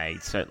ever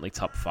made, certainly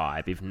top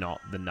 5, if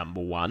not the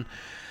number 1.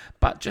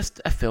 But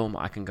just a film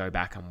I can go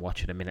back and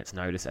watch at a minute's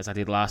notice, as I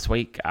did last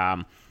week.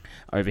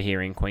 Over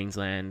here in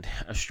Queensland,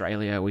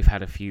 Australia, we've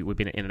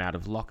been in and out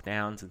of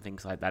lockdowns and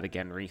things like that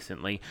again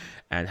recently,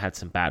 and had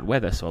some bad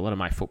weather, so a lot of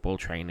my football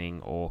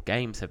training or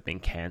games have been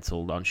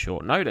cancelled on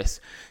short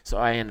notice. So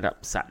I ended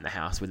up sat in the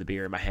house with a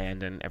beer in my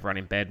hand and everyone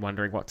in bed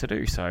wondering what to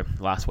do. So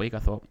last week I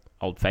thought,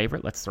 old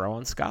favourite, let's throw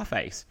on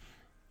Scarface.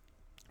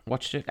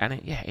 Watched it,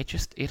 and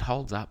it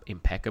holds up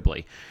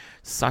impeccably.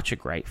 Such a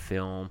great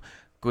film.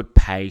 Good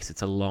pace.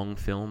 It's a long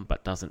film,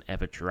 but doesn't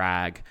ever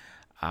drag.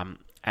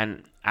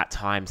 And at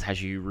times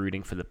has you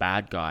rooting for the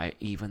bad guy,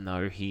 even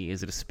though he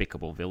is a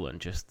despicable villain.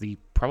 Just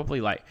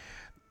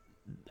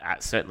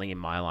certainly in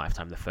my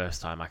lifetime, the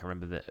first time I can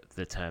remember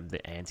the term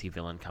the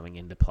anti-villain coming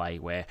into play,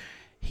 where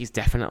he's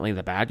definitely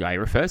the bad guy. He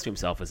refers to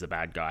himself as the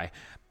bad guy,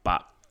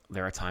 but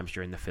there are times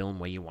during the film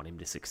where you want him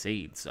to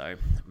succeed. So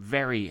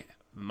very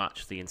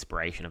much the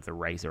inspiration of the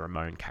Razor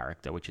Ramon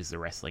character, which is the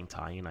wrestling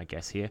tie-in, I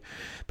guess, here.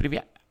 But if you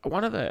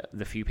one of the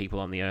few people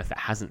on the earth that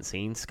hasn't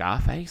seen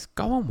Scarface,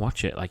 go and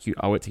watch it. Like, you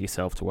owe it to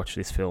yourself to watch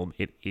this film.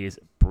 It is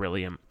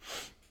brilliant.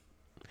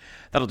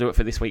 That'll do it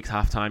for this week's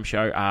halftime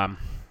show.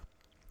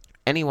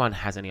 Anyone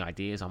has any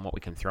ideas on what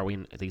we can throw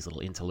in these little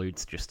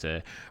interludes just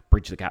to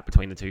bridge the gap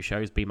between the two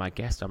shows, be my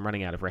guest. I'm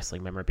running out of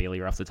wrestling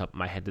memorabilia off the top of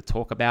my head to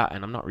talk about,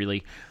 and I'm not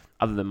really,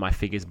 other than my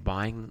figures,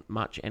 buying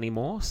much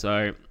anymore.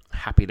 So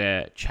happy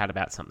to chat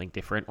about something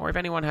different. Or if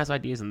anyone has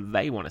ideas and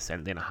they want to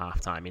send in a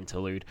halftime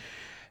interlude,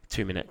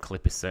 2-minute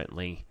clip is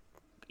certainly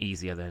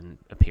easier than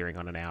appearing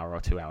on an hour or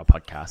 2-hour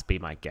podcast. Be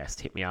my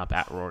guest. Hit me up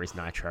at Rory's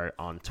Nitro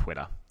on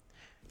Twitter.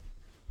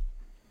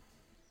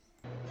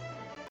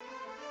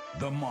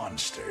 The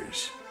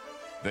monsters.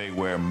 They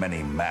wear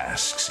many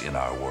masks in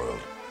our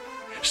world.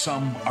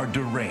 Some are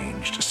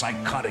deranged,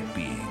 psychotic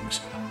beings,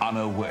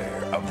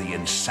 unaware of the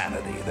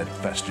insanity that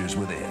festers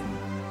within.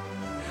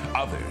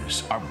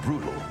 Others are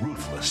brutal,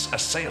 ruthless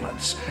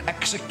assailants,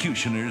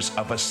 executioners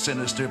of a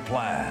sinister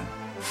plan.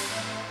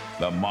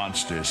 The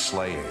Monster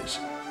Slayers.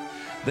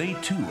 They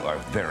too are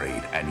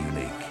varied and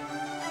unique.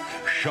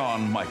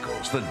 Shawn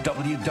Michaels, the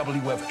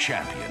WWF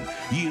champion,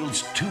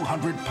 yields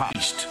 200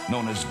 pounds,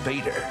 known as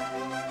Vader.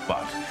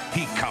 But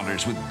he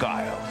counters with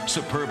guile,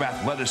 superb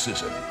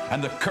athleticism,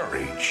 and the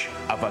courage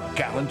of a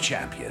gallant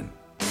champion.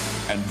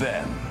 And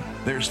then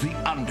there's The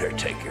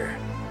Undertaker,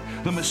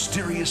 the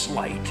mysterious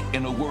light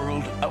in a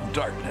world of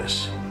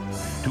darkness.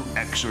 To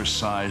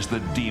exorcise the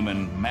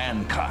demon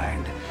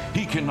mankind,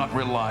 he cannot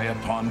rely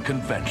upon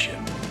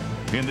convention.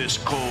 In this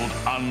cold,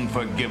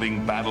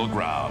 unforgiving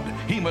battleground,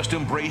 he must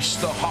embrace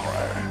the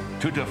horror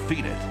to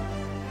defeat it.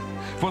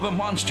 For the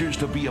monsters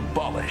to be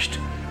abolished,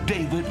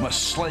 David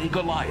must slay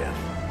Goliath.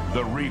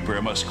 The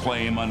Reaper must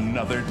claim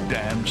another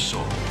damned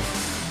soul.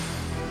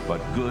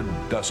 But good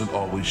doesn't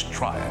always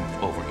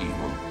triumph over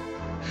evil.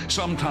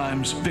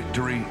 Sometimes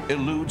victory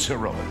eludes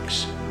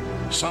heroics.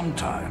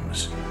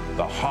 Sometimes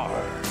the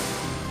horror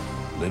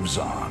lives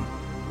on.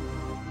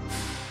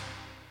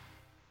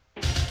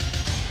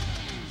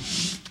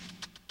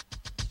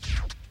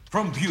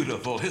 From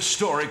beautiful,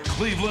 historic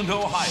Cleveland,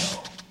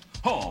 Ohio,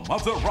 home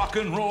of the Rock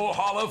and Roll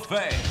Hall of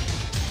Fame,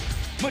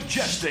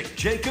 majestic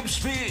Jacobs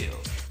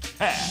Field,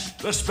 and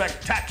the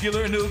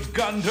spectacular new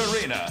Gund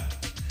Arena,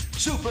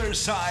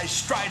 Supersize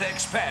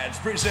Stridex Pads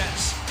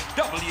presents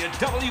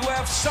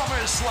WWF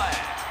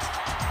SummerSlam.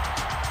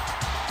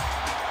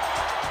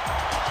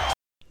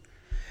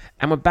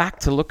 And we're back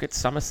to look at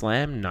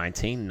SummerSlam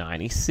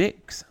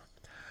 1996.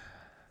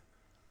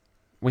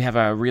 We have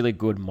a really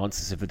good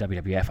Monsters of the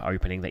WWF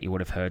opening that you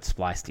would have heard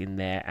spliced in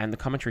there, and the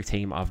commentary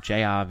team of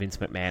JR, Vince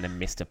McMahon,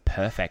 and Mr.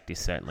 Perfect is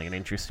certainly an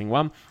interesting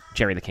one.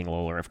 Jerry the King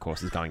Lawler, of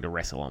course, is going to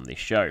wrestle on this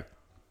show.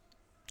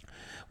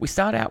 We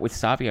start out with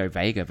Savio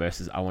Vega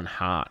versus Owen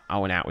Hart.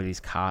 Owen out with his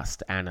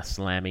cast and a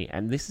slammy,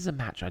 and this is a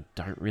match I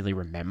don't really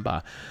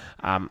remember.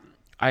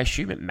 I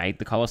assume it made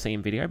the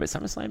Coliseum video, but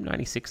SummerSlam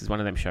 96 is one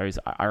of them shows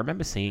I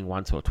remember seeing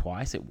once or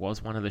twice. It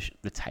was one of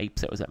the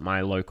tapes that was at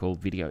my local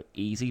Video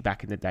Easy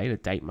back in the day, to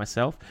date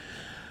myself.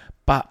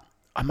 But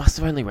I must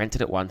have only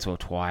rented it once or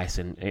twice,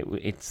 and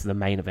it's the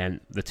main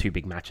event, the two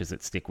big matches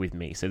that stick with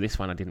me. So this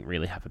one I didn't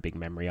really have a big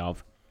memory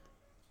of.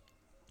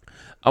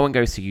 Owen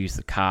goes to use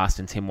the cast,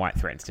 and Tim White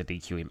threatens to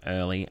DQ him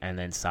early, and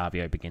then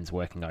Savio begins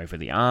working over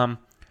the arm.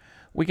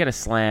 We get a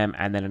slam,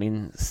 and then an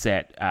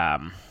inset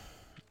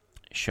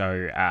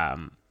show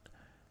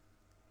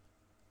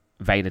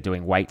Vader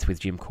doing weights with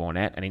Jim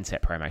Cornette. An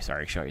inset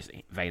promo, shows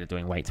Vader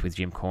doing weights with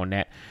Jim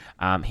Cornette.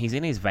 He's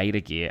in his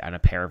Vader gear and a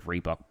pair of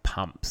Reebok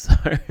pumps,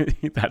 so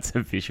that's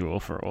a visual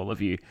for all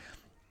of you.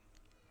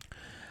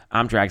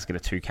 Arm drags get a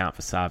 2 count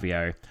for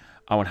Savio.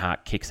 Owen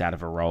Hart kicks out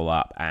of a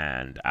roll-up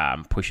and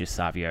pushes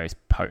Savio's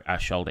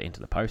shoulder into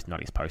the post, not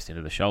his post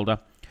into the shoulder.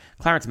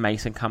 Clarence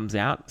Mason comes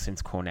out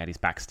since Cornette is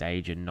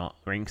backstage and not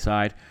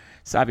ringside.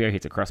 Savio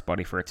hits a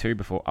crossbody for a 2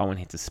 before Owen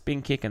hits a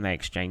spin kick, and they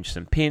exchange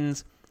some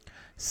pins.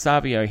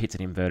 Savio hits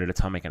an inverted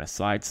atomic and a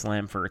side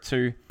slam for a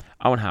 2.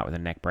 Owen Hart with a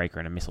neck breaker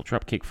and a missile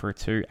drop kick for a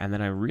 2. And then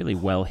a really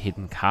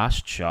well-hidden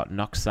cast shot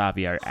knocks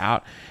Savio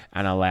out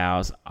and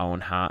allows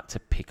Owen Hart to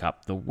pick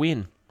up the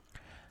win.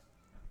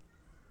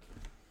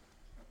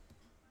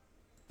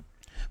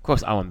 Of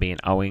course, Owen being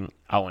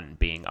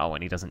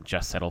Owen, he doesn't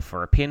just settle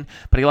for a pin,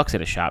 but he locks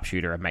at a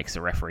sharpshooter and makes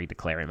the referee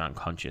declare him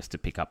unconscious to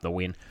pick up the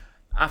win.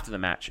 After the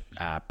match,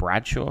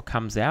 Bradshaw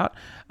comes out,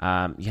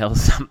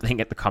 yells something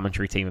at the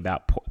commentary team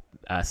about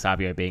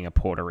Savio being a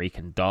Puerto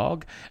Rican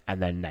dog,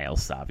 and then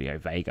nails Savio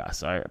Vega.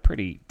 So a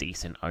pretty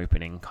decent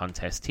opening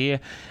contest here,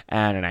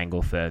 and an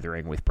angle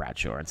furthering with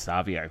Bradshaw and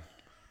Savio.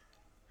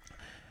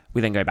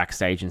 We then go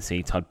backstage and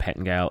see Todd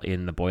Pettengill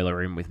in the boiler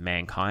room with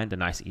Mankind, a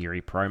nice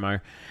eerie promo,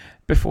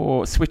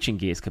 before switching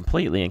gears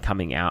completely and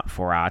coming out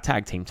for our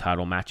tag team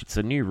title match. It's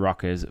the New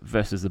Rockers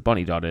versus the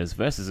Bonnie Dodders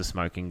versus the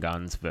Smoking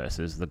Guns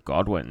versus the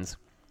Godwins.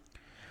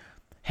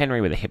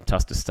 Henry with a hip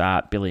toss to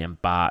start. Billy and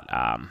Bart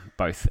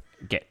both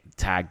get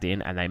tagged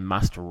in, and they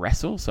must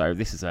wrestle. So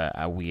this is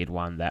a weird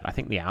one that I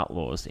think the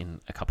Outlaws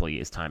in a couple of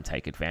years' time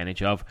take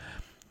advantage of.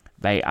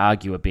 They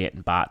argue a bit,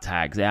 and Bart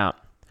tags out.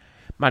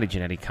 Marty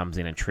Jannetty comes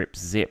in and trips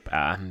Zip.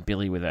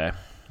 Billy with a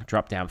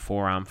drop-down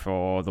forearm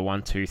for the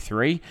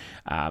 1-2-3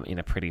 in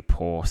a pretty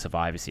poor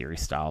Survivor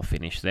Series style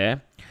finish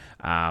there.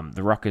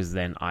 The Rockers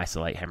then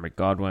isolate Henry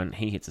Godwin.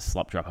 He hits a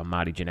slop drop on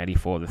Marty Jannetty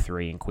for the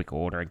 3 in quick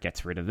order and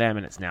gets rid of them,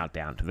 and it's now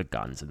down to the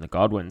Guns and the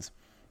Godwins.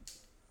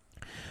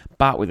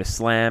 Bart with a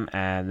slam,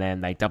 and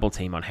then they double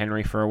team on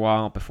Henry for a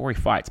while before he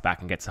fights back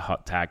and gets a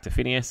hot tag to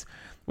Phineas.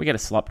 We get a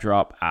slop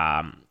drop,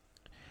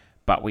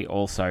 but we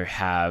also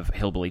have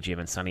Hillbilly Jim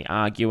and Sonny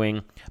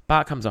arguing.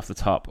 Bart comes off the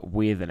top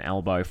with an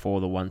elbow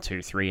for the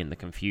 1-2-3 in the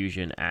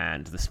confusion,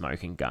 and the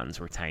Smoking Guns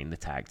retain the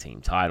tag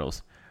team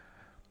titles.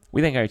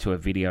 We then go to a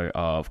video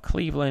of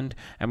Cleveland,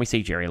 and we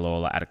see Jerry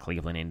Lawler at a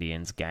Cleveland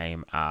Indians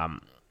game,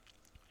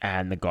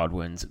 and the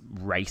Godwins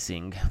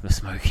racing the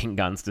Smoking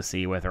Guns to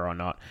see whether or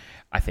not,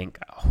 I think,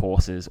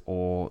 horses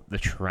or the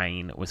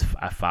train was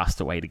a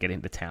faster way to get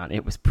into town.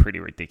 It was pretty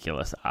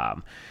ridiculous.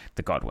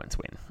 The Godwins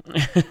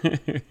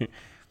win.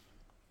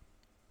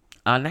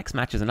 Our next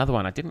match is another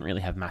one I didn't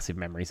really have massive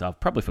memories of,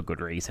 probably for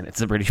good reason. It's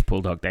the British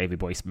Bulldog Davey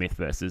Boy Smith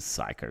versus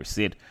Psycho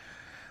Sid.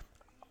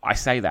 I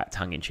say that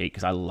tongue-in-cheek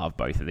because I love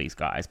both of these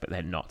guys, but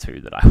they're not two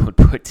that I would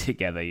put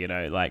together, you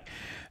know. Like,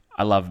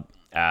 I love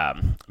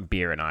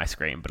beer and ice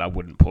cream, but I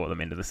wouldn't pour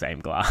them into the same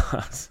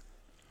glass.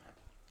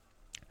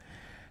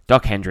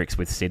 Doc Hendricks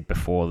with Sid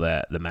before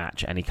the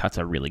match, and he cuts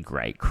a really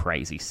great,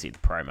 crazy Sid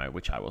promo,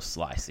 which I will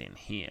slice in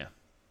here.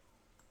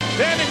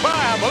 Standing by,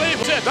 I believe,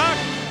 Sid, Doc.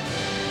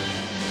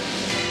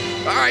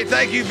 All right,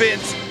 thank you,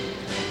 Vince.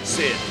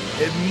 Sid,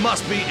 it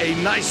must be a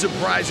nice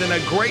surprise and a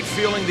great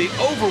feeling, the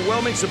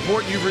overwhelming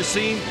support you've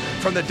received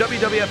from the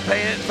WWF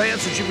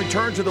fans since you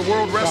returned to the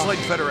World Wrestling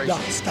Federation.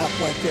 Doc, stop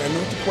right there. I know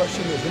what the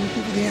question is. Let me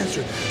give you the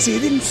answer. See,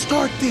 it didn't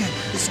start then.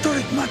 It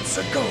started months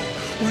ago.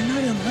 One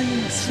night I'm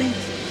laying asleep,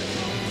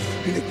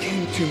 and it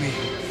came to me.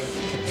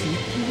 The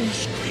people were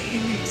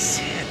screaming,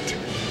 Sid,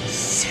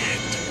 Sid.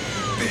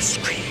 They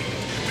screamed,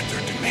 but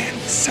their demand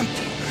was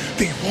simple.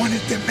 They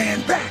wanted the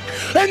man back.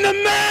 And the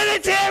man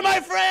is here,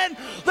 my friend!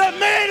 The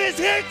man is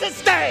here to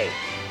stay!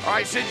 All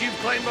right, Sid, you've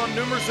claimed on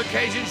numerous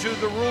occasions you're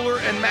the ruler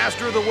and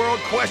master of the world.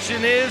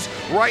 Question is,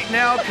 right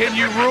now, can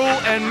you rule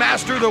and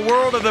master the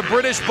world of the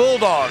British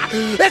Bulldog?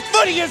 It's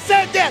funny you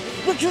said that,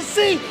 because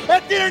see,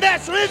 at the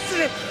international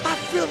incident, I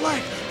feel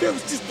like there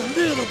was just a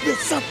little bit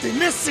something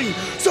missing.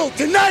 So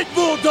tonight,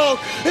 Bulldog,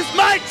 is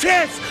my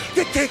chance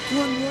to take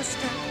one more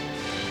step to the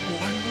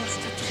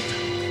top.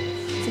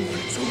 For when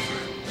it's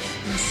over,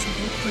 there's some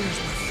more players,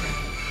 my friend.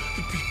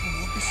 The people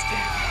will be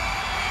standing.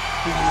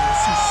 And you will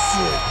see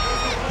Sid.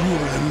 You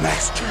are the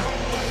master.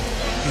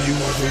 You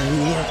are the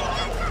ruler.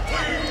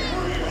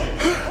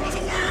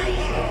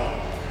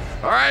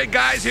 All right,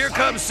 guys, here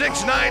comes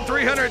 6'9",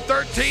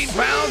 313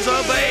 pounds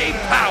of a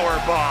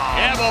power bomb.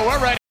 Yeah, well,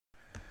 we're ready.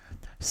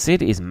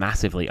 Sid is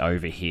massively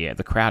over here.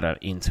 The crowd are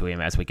into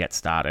him as we get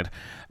started.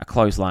 A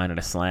clothesline and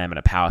a slam and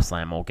a power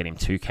slam all get him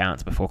 2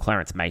 counts before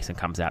Clarence Mason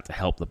comes out to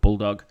help the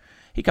Bulldog.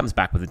 He comes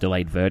back with a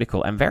delayed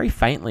vertical, and very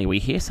faintly we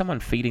hear someone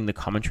feeding the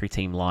commentary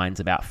team lines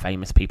about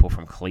famous people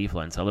from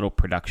Cleveland, so a little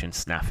production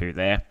snafu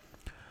there.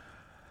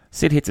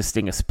 Sid hits a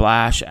Stinger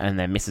Splash and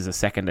then misses a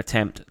second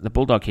attempt. The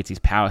Bulldog hits his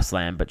power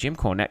slam, but Jim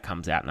Cornette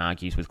comes out and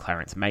argues with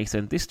Clarence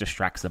Mason. This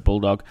distracts the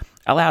Bulldog,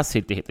 allows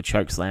Sid to hit the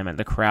choke slam, and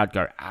the crowd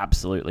go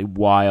absolutely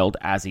wild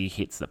as he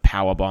hits the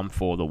power bomb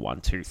for the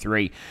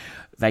 1-2-3.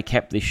 They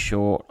kept this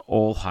short,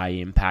 all high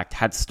impact,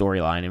 had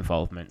storyline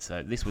involvement,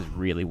 so this was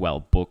really well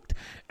booked,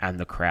 and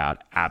the crowd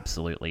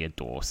absolutely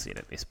adore Sid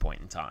at this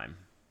point in time.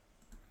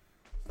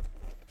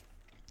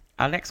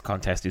 Our next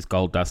contest is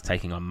Goldust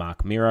taking on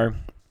Mark Miro.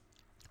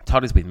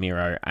 Todd is with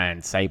Miro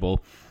and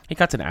Sable. He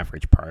cuts an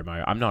average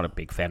promo. I'm not a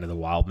big fan of the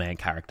Wildman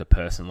character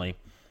personally.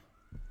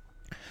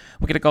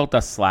 We get a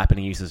Goldust slap and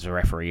he uses the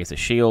referee as a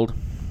shield.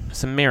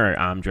 Some Miro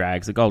arm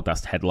drags, a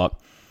Goldust headlock.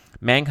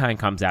 Mankind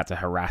comes out to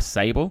harass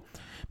Sable.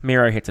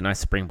 Miro hits a nice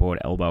springboard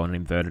elbow and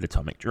an inverted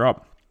atomic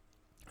drop.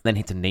 Then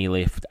hits a knee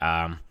lift.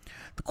 The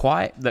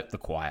crowd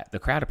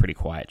are pretty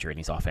quiet during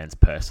his offense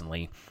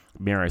personally.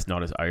 Miro's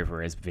not as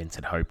over as Vince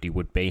had hoped he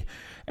would be.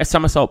 A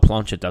somersault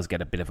plancha does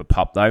get a bit of a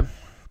pop though.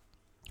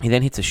 He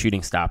then hits a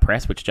shooting star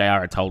press, which JR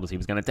had told us he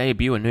was going to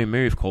debut a new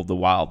move called the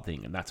Wild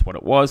Thing, and that's what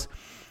it was.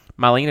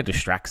 Marlena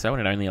distracts though,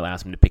 and it only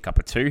allows him to pick up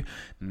a 2.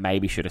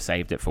 Maybe should have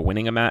saved it for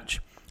winning a match.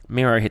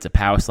 Miro hits a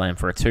power slam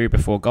for a 2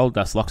 before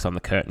Goldust locks on the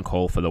curtain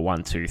call for the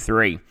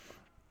 1-2-3.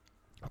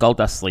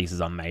 Goldust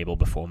sleazes on Mabel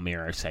before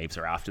Miro saves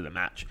her after the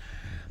match.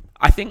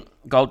 I think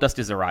Goldust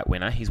is the right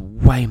winner. He's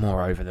way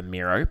more over than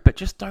Miro, but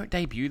just don't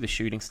debut the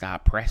shooting star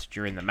press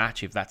during the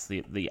match if that's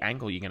the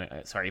angle you're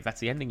gonna. If that's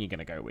the ending you're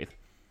gonna go with.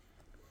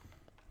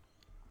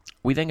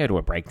 We then go to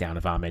a breakdown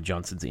of Ahmed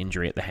Johnson's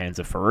injury at the hands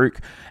of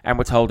Farouk, and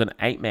we're told an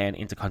 8-man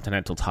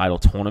Intercontinental title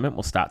tournament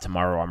will start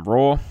tomorrow on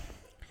Raw.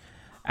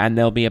 And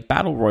there'll be a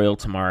battle royal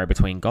tomorrow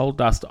between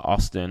Goldust,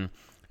 Austin,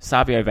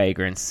 Savio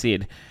Vega, and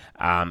Sid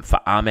for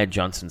Ahmed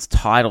Johnson's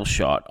title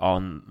shot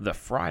on the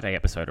Friday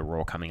episode of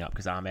Raw coming up,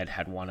 because Ahmed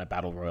had won a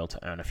battle royal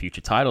to earn a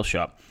future title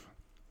shot.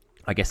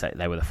 I guess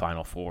they were the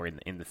final 4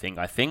 in the thing,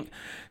 I think.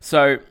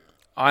 So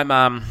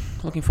I'm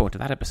looking forward to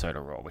that episode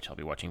of Raw, which I'll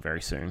be watching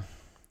very soon.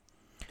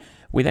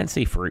 We then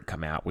see Farouk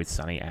come out with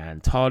Sonny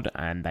and Todd,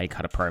 and they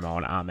cut a promo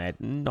on Ahmed.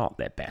 Not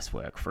their best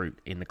work. Farouk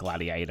in the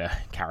Gladiator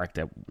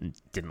character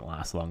didn't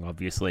last long,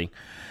 obviously.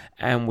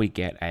 And we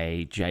get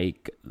a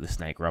Jake the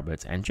Snake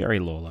Roberts and Jerry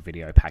Lawler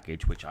video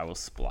package, which I will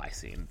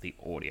splice in the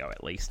audio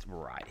at least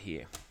right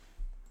here.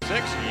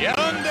 6 yet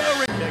under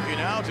the ring. Take you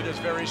now to this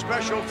very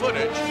special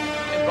footage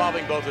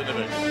involving both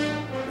individuals.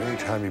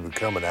 Anytime you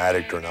become an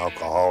addict or an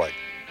alcoholic,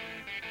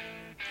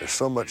 there's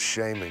so much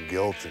shame and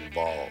guilt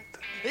involved.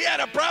 He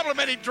had a problem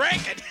and he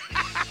drank it.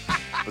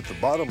 But the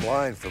bottom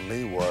line for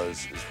me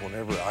is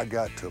whenever I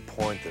got to a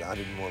point that I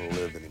didn't want to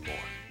live anymore,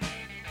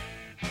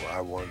 where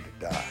I wanted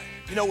to die.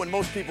 You know, when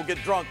most people get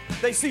drunk,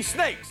 they see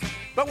snakes.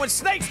 But when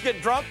snakes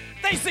get drunk,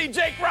 they see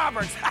Jake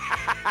Roberts.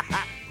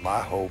 My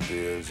hope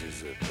is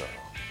that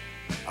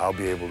I'll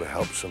be able to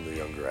help some of the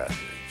younger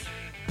athletes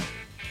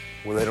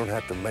where they don't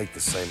have to make the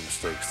same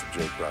mistakes that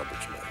Jake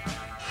Roberts made.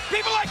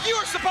 People like you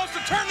are supposed to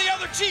turn the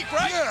other cheek,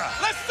 right? Yeah.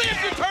 Let's see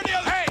if you turn the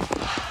other. Hey!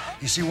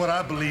 You see, what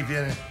I believe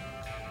in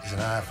is an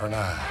eye for an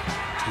eye,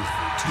 tooth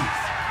for a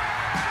tooth.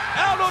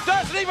 Aldo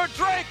doesn't even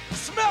drink.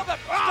 Smell the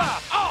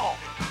stuff. Oh!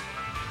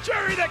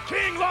 Jerry the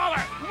King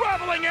Lawler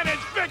reveling in his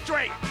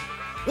victory.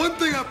 One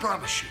thing I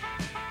promise you.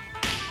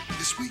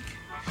 This week,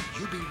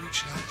 you'll be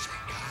reaching out and saying,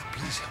 God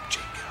please help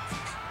Jake get off of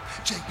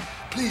me. Jake,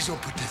 please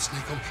don't put that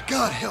snake on me.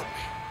 God help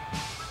me.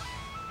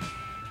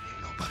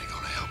 Ain't nobody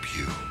gonna help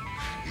you.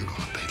 You're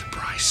gonna pay the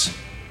price.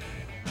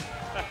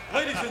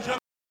 Ladies and gentlemen.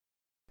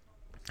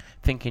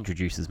 Fink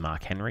introduces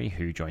Mark Henry,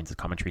 who joins the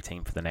commentary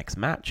team for the next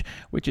match,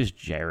 which is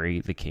Jerry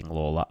the King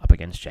Lawler up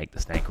against Jake the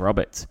Snake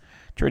Roberts.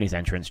 During his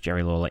entrance,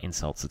 Jerry Lawler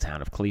insults the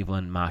town of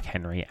Cleveland, Mark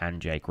Henry,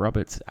 and Jake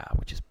Roberts,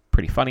 which is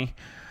pretty funny.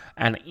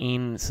 And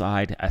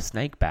inside a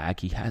snake bag,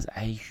 he has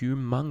a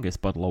humongous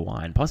bottle of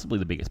wine, possibly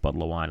the biggest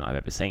bottle of wine I've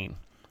ever seen.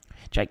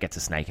 Jake gets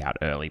a snake out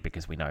early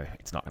because we know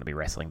it's not going to be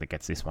wrestling that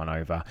gets this one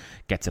over,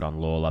 gets it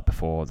on Lawler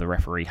before the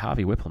referee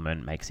Harvey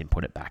Whippleman makes him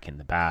put it back in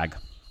the bag.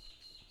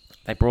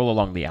 They brawl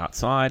along the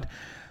outside.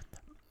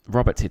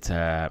 Roberts hits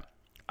a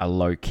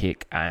low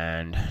kick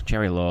and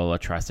Jerry Lawler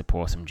tries to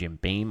pour some Jim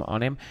Beam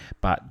on him,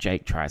 but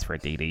Jake tries for a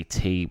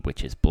DDT,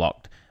 which is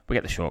blocked. We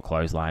get the short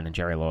clothesline and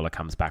Jerry Lawler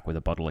comes back with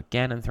a bottle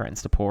again and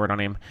threatens to pour it on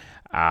him.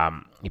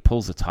 He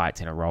pulls the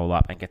tights in a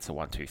roll-up and gets a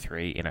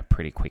 1-2-3 in a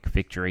pretty quick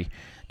victory.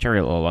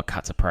 Jerry Lawler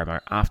cuts a promo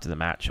after the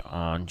match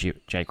on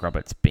Jake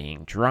Roberts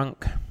being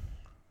drunk.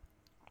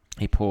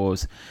 He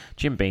pours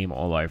Jim Beam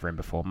all over him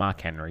before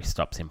Mark Henry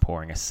stops him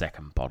pouring a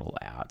second bottle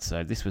out.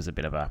 So this was a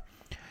bit of a...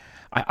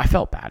 I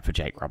felt bad for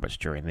Jake Roberts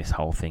during this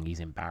whole thing. He's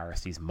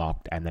embarrassed, he's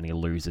mocked, and then he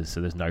loses,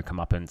 so there's no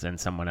comeuppance, and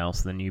someone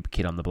else, the new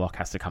kid on the block,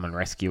 has to come and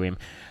rescue him.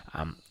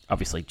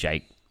 Obviously,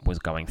 Jake was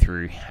going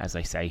through, as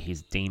they say,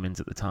 his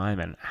demons at the time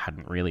and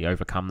hadn't really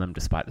overcome them,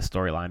 despite the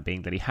storyline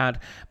being that he had,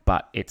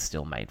 but it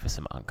still made for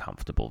some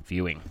uncomfortable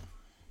viewing.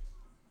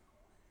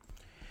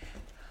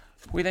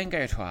 We then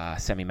go to our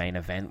semi-main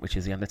event, which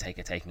is The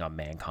Undertaker taking on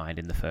Mankind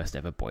in the first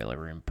ever Boiler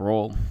Room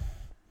Brawl.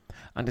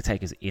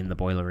 Undertaker's in the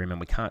Boiler Room and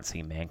we can't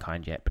see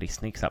Mankind yet, but he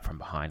sneaks up from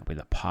behind with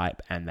a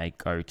pipe and they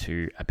go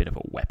to a bit of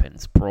a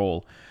weapons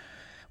brawl.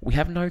 We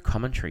have no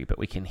commentary, but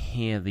we can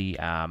hear the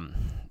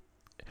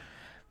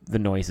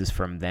noises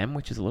from them,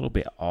 which is a little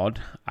bit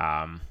odd.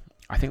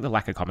 I think the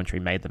lack of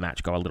commentary made the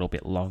match go a little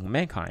bit long.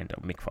 Mankind,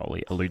 Mick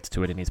Foley, alludes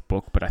to it in his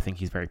book, but I think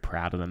he's very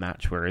proud of the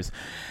match, whereas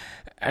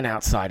an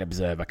outside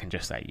observer can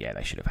just say, yeah,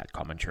 they should have had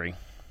commentary.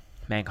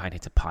 Mankind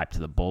hits a pipe to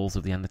the balls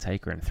of The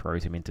Undertaker and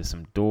throws him into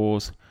some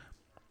doors.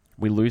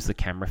 We lose the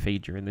camera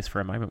feed during this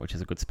for a moment, which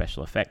is a good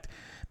special effect.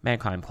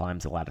 Mankind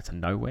climbs a ladder to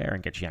nowhere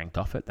and gets yanked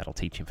off it. That'll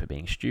teach him for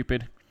being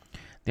stupid.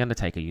 The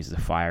Undertaker uses a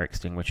fire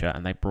extinguisher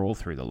and they brawl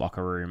through the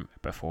locker room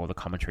before the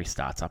commentary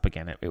starts up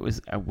again. It was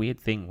a weird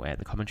thing where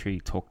the commentary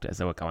talked as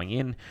they were going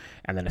in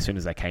and then as soon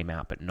as they came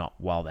out, but not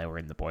while they were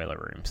in the Boiler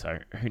Room. So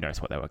who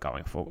knows what they were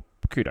going for.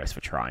 Kudos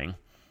for trying.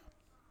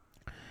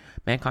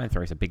 Mankind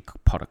throws a big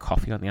pot of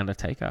coffee on The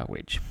Undertaker,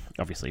 which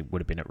obviously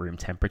would have been at room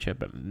temperature,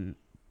 but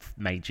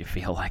made you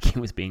feel like he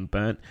was being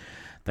burnt.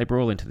 They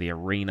brawl into the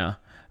arena.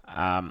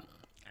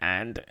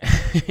 And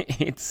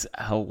it's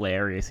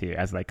hilarious here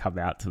as they come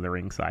out to the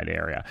ringside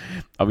area.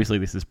 Obviously,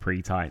 this is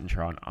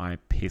pre-Titantron. I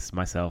pissed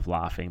myself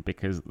laughing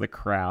because the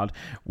crowd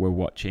were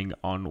watching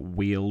on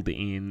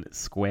wheeled-in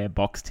square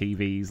box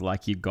TVs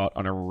like you got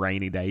on a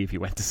rainy day if you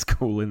went to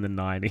school in the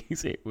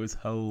 90s. It was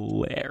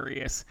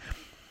hilarious.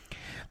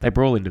 They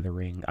brawl into the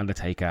ring.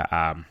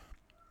 Undertaker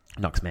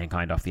knocks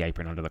Mankind off the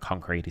apron under the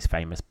concrete, his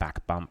famous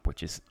back bump,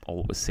 which is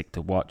always sick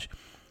to watch.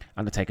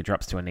 Undertaker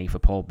drops to a knee for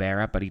Paul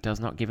Bearer, but he does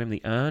not give him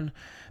the urn.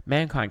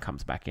 Mankind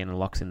comes back in and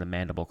locks in the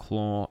mandible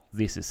claw.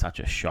 This is such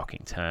a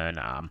shocking turn.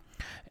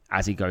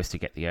 As he goes to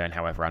get the urn,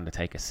 however,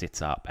 Undertaker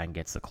sits up and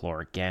gets the claw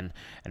again,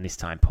 and this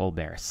time Paul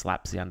Bearer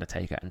slaps the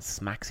Undertaker and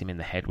smacks him in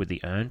the head with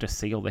the urn to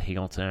seal the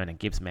heel turn and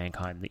gives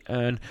Mankind the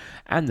urn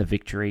and the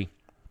victory.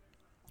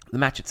 The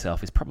match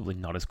itself is probably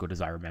not as good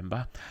as I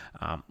remember.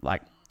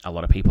 Like a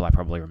lot of people, I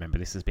probably remember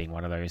this as being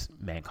one of those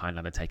Mankind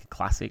Undertaker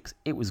classics.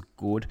 It was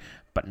good,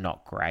 but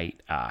not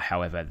great.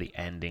 However, the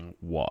ending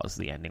was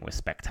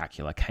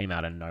spectacular, came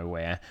out of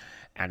nowhere,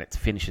 and it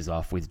finishes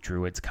off with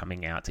Druids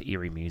coming out to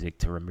eerie music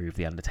to remove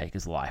the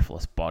Undertaker's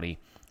lifeless body.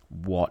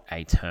 What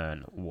a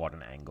turn, what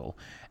an angle.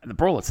 And the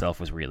brawl itself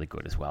was really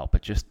good as well,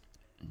 but just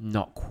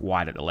not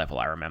quite at the level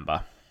I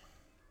remember.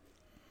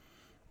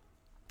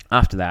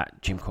 After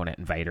that, Jim Cornette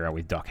and Vader are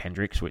with Doc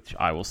Hendrix, which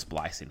I will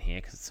splice in here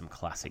because it's some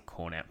classic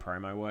Cornette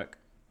promo work.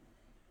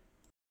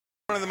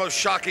 One of the most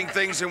shocking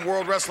things in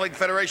World Wrestling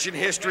Federation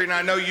history, and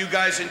I know you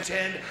guys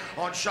intend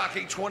on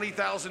shocking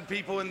 20,000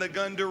 people in the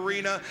Gund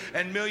Arena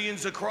and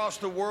millions across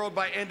the world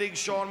by ending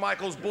Shawn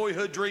Michaels'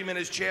 boyhood dream in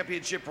his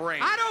championship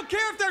reign. I don't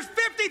care if there's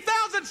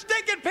 50,000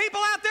 stinking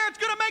people out there. It's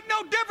going to make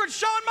no difference.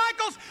 Shawn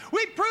Michaels,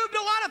 we proved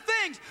a lot of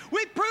things.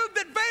 We proved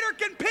that Vader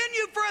can pin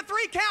you for a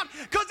 3 count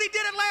because he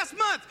did it last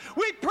month.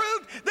 We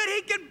proved that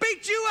he can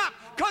beat you up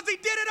because he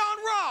did it on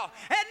Raw.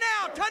 And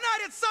now,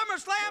 tonight at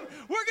SummerSlam,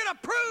 we're going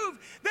to prove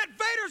that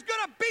Vader's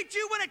going to beat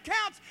you when it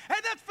counts, and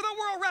that's for the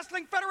World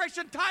Wrestling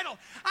Federation title.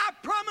 I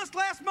promised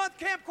last month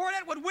Camp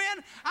Cornette would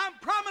win. I'm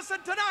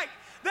promising tonight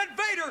that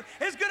Vader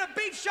is going to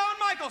beat Shawn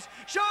Michaels.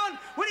 Shawn,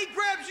 when he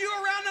grabs you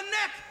around the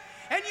neck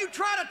and you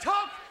try to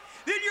talk,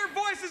 then your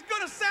voice voice is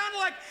going to sound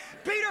like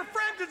Peter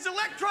Frampton's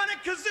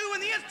electronic kazoo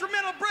in the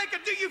instrumental break.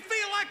 And do you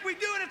feel like we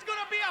do? And it's going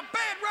to be a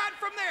bad ride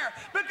from there,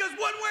 because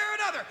one way or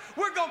another,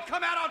 we're going to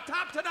come out on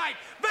top tonight.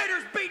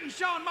 Vader's beating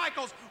Shawn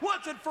Michaels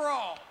once and for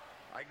all.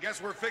 I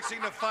guess we're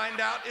fixing to find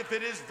out if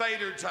it is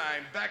Vader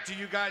time. Back to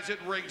you guys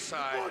at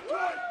ringside.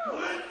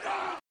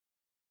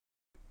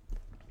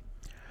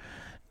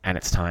 And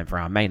it's time for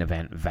our main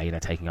event, Vader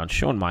taking on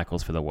Shawn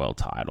Michaels for the world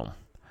title.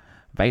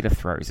 Vader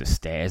throws the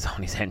stairs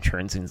on his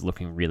entrance and is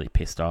looking really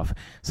pissed off.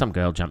 Some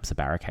girl jumps a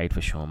barricade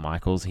for Shawn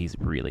Michaels. He's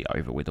really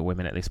over with the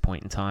women at this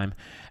point in time.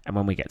 And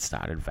when we get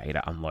started,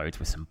 Vader unloads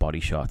with some body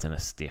shots and a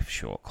stiff,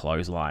 short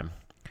clothesline.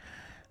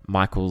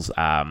 Michaels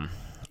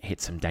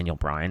hits some Daniel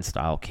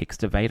Bryan-style kicks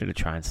to Vader to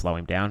try and slow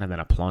him down, and then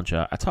a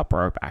plunger, a top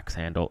rope axe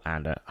handle,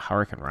 and a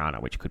Hurricane Rana,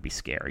 which could be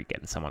scary,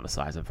 getting someone the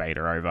size of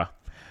Vader over.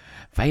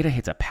 Vader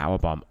hits a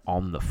powerbomb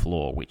on the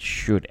floor, which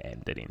should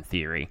end it in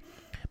theory,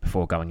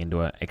 before going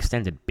into an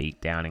extended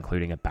beatdown,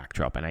 including a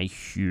backdrop and a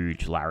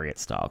huge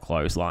lariat-style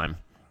clothesline.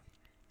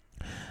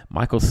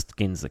 Michaels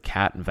skins the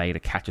cat, and Vader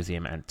catches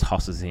him and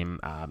tosses him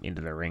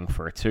into the ring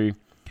for a 2.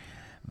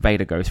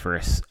 Vader goes for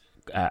a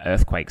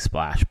earthquake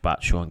splash,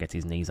 but Shawn gets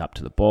his knees up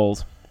to the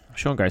balls.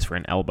 Shawn goes for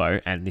an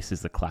elbow, and this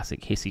is the classic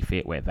hissy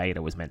fit where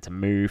Vader was meant to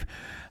move.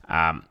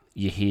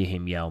 You hear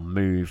him yell,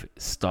 move,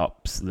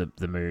 stops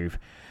the move,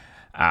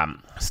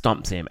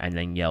 stomps him, and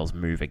then yells,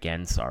 move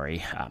again,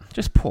 sorry.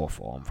 Just poor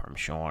form from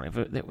Shawn. If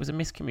it was a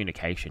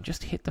miscommunication,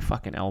 just hit the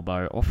fucking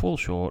elbow or fall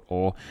short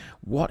or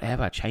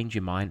whatever. Change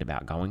your mind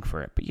about going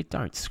for it, but you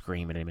don't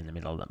scream at him in the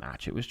middle of the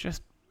match. It was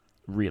just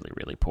really,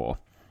 really poor.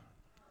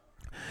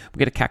 We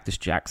get a Cactus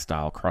Jack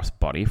style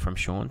crossbody from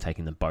Shawn,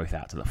 taking them both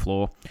out to the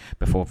floor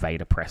before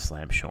Vader press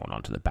slams Shawn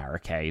onto the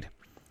barricade.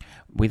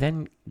 We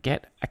then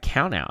get a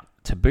count out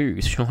to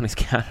booze. Shawn is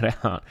counted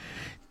out.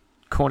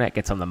 Cornette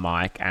gets on the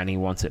mic and he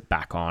wants it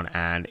back on,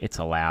 and it's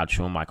allowed.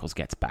 Shawn Michaels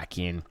gets back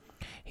in.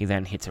 He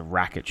then hits a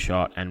racket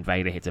shot, and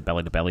Vader hits a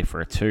belly-to-belly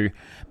for a 2.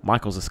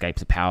 Michaels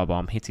escapes a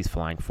powerbomb, hits his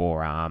flying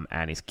forearm,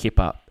 and his kip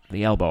up,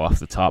 the elbow off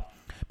the top,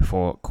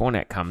 before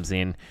Cornette comes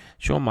in.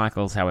 Shawn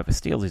Michaels, however,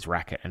 steals his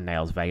racket and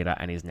nails Vader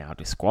and is now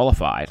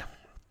disqualified.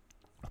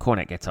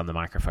 Cornette gets on the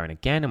microphone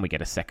again, and we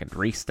get a second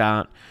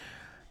restart.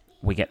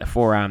 We get the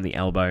forearm, the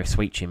elbow,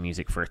 sweet chin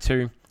music for a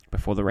 2.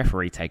 Before the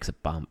referee takes a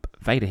bump,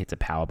 Vader hits a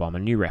powerbomb. A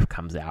new ref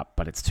comes out,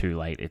 but it's too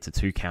late. It's a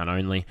 2 count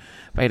only.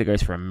 Vader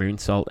goes for a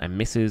moonsault and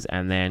misses,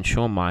 and then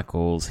Shawn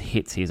Michaels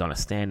hits his on a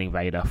standing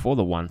Vader for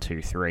the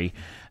 1-2-3.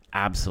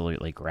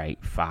 Absolutely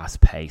great,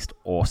 fast-paced,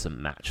 awesome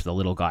match. The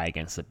little guy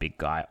against the big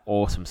guy.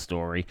 Awesome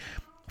story.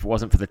 If it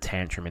wasn't for the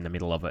tantrum in the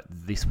middle of it,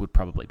 this would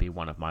probably be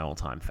one of my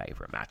all-time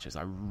favorite matches.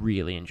 I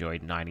really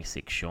enjoyed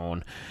 96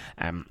 Shawn.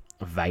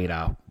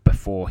 Vader,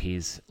 before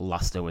his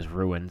luster was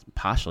ruined,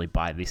 partially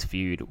by this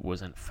feud,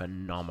 was a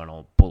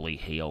phenomenal bully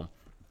heel.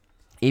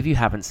 If you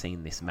haven't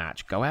seen this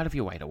match, go out of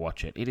your way to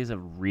watch it. It is a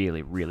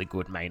really, really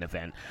good main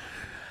event.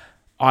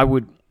 I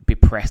would be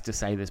pressed to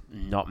say there's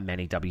not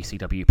many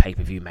WCW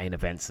pay-per-view main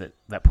events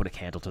that put a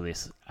candle to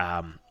this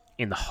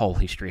in the whole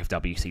history of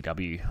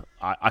WCW.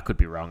 I could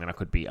be wrong, and I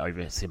could be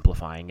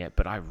oversimplifying it,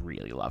 but I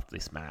really loved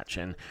this match,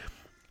 and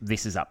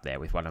this is up there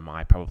with one of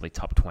my probably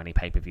top 20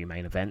 pay-per-view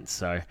main events,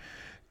 so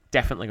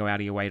definitely go out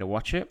of your way to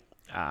watch it.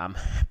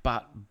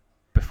 But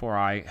before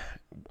I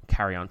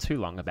carry on too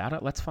long about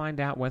it, let's find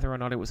out whether or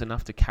not it was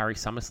enough to carry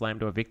SummerSlam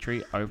to a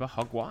victory over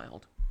Hog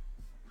Wild.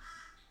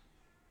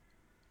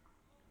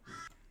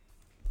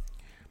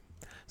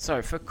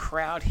 So for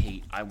crowd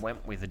heat, I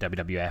went with the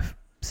WWF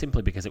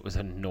simply because it was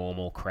a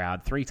normal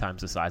crowd, 3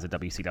 times the size of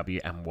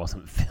WCW, and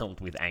wasn't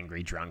filled with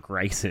angry, drunk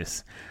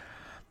racists.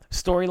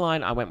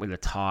 Storyline, I went with a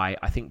tie.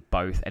 I think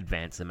both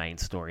advanced the main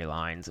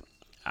storylines.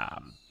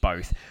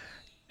 Both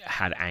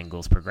had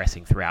angles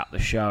progressing throughout the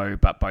show,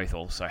 but both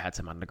also had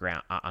some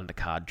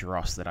undercard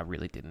dross that I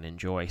really didn't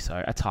enjoy,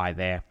 so a tie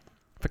there.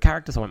 For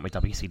characters, I went with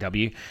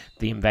WCW.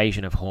 The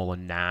invasion of Hall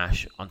and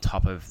Nash on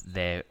top of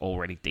their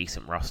already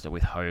decent roster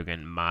with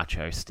Hogan,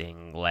 Macho,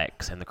 Sting,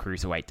 Lex, and the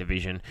Cruiserweight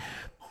division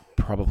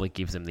probably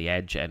gives them the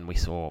edge, and we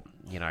saw,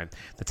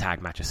 the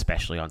tag match,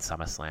 especially on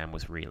SummerSlam,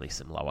 was really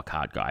some lower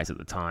card guys at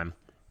the time.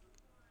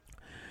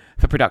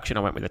 For production,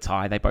 I went with a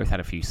tie. They both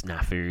had a few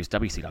snafus.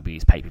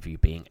 WCW's pay-per-view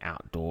being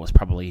outdoors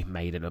probably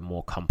made it a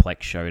more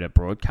complex show to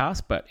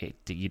broadcast, but it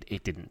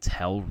didn't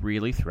tell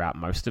really throughout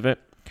most of it.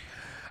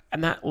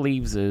 And that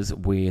leaves us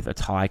with a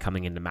tie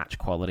coming into match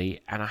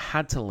quality, and I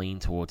had to lean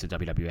towards the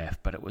WWF,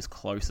 but it was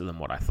closer than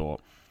what I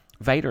thought.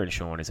 Vader and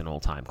Shawn is an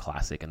all-time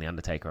classic, and The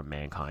Undertaker and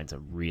Mankind's a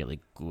really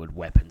good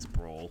weapons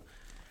brawl.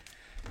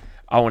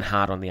 Owen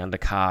Hart on the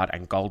undercard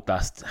and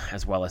Goldust,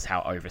 as well as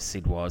how over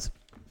Sid was,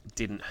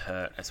 didn't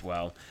hurt as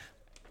well.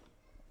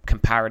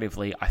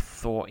 Comparatively, I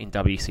thought in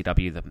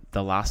WCW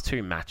the last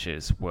 2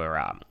 matches were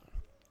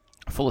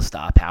full of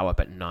star power,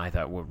 but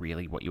neither were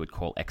really what you would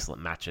call excellent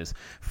matches.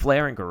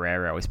 Flair and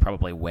Guerrero is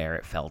probably where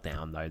it fell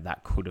down, though.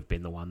 That could have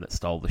been the one that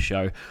stole the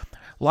show.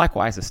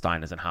 Likewise, the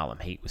Steiners and Harlem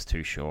Heat was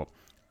too short.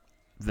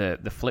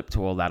 the flip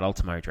to all that,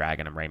 Ultimo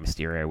Dragon and Rey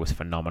Mysterio was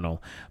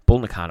phenomenal. Bull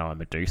Nakano and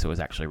Medusa was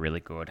actually really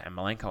good. And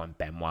Malenko and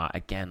Benoit,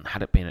 again,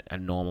 had it been a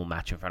normal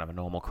match in front of a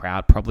normal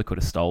crowd, probably could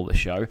have stole the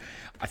show.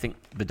 I think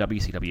the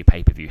WCW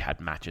pay-per-view had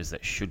matches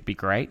that should be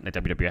great, and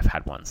the WWF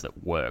had ones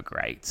that were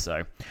great.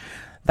 So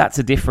that's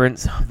a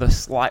difference. The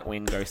slight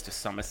win goes to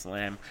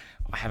SummerSlam.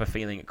 I have a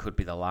feeling it could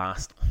be the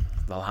last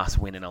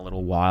win in a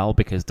little while,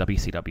 because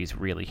WCW is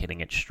really hitting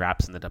its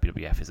straps and the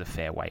WWF is a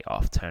fair way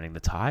off turning the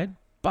tide.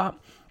 But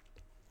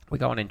we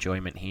go on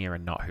enjoyment here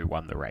and not who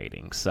won the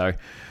ratings. So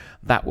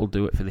that will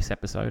do it for this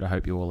episode. I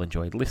hope you all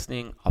enjoyed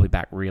listening. I'll be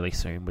back really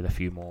soon with a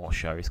few more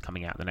shows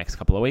coming out in the next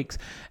couple of weeks.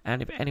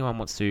 And if anyone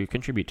wants to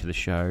contribute to the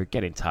show,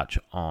 get in touch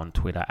on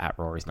Twitter at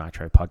Rory's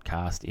Nitro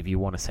Podcast. If you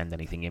want to send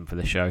anything in for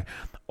the show,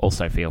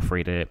 also feel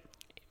free to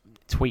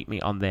tweet me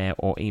on there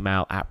or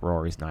email at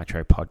Rory's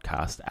Nitro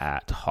Podcast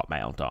at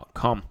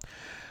hotmail.com.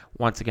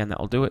 Once again,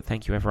 that'll do it.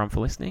 Thank you everyone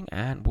for listening,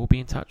 and we'll be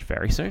in touch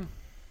very soon.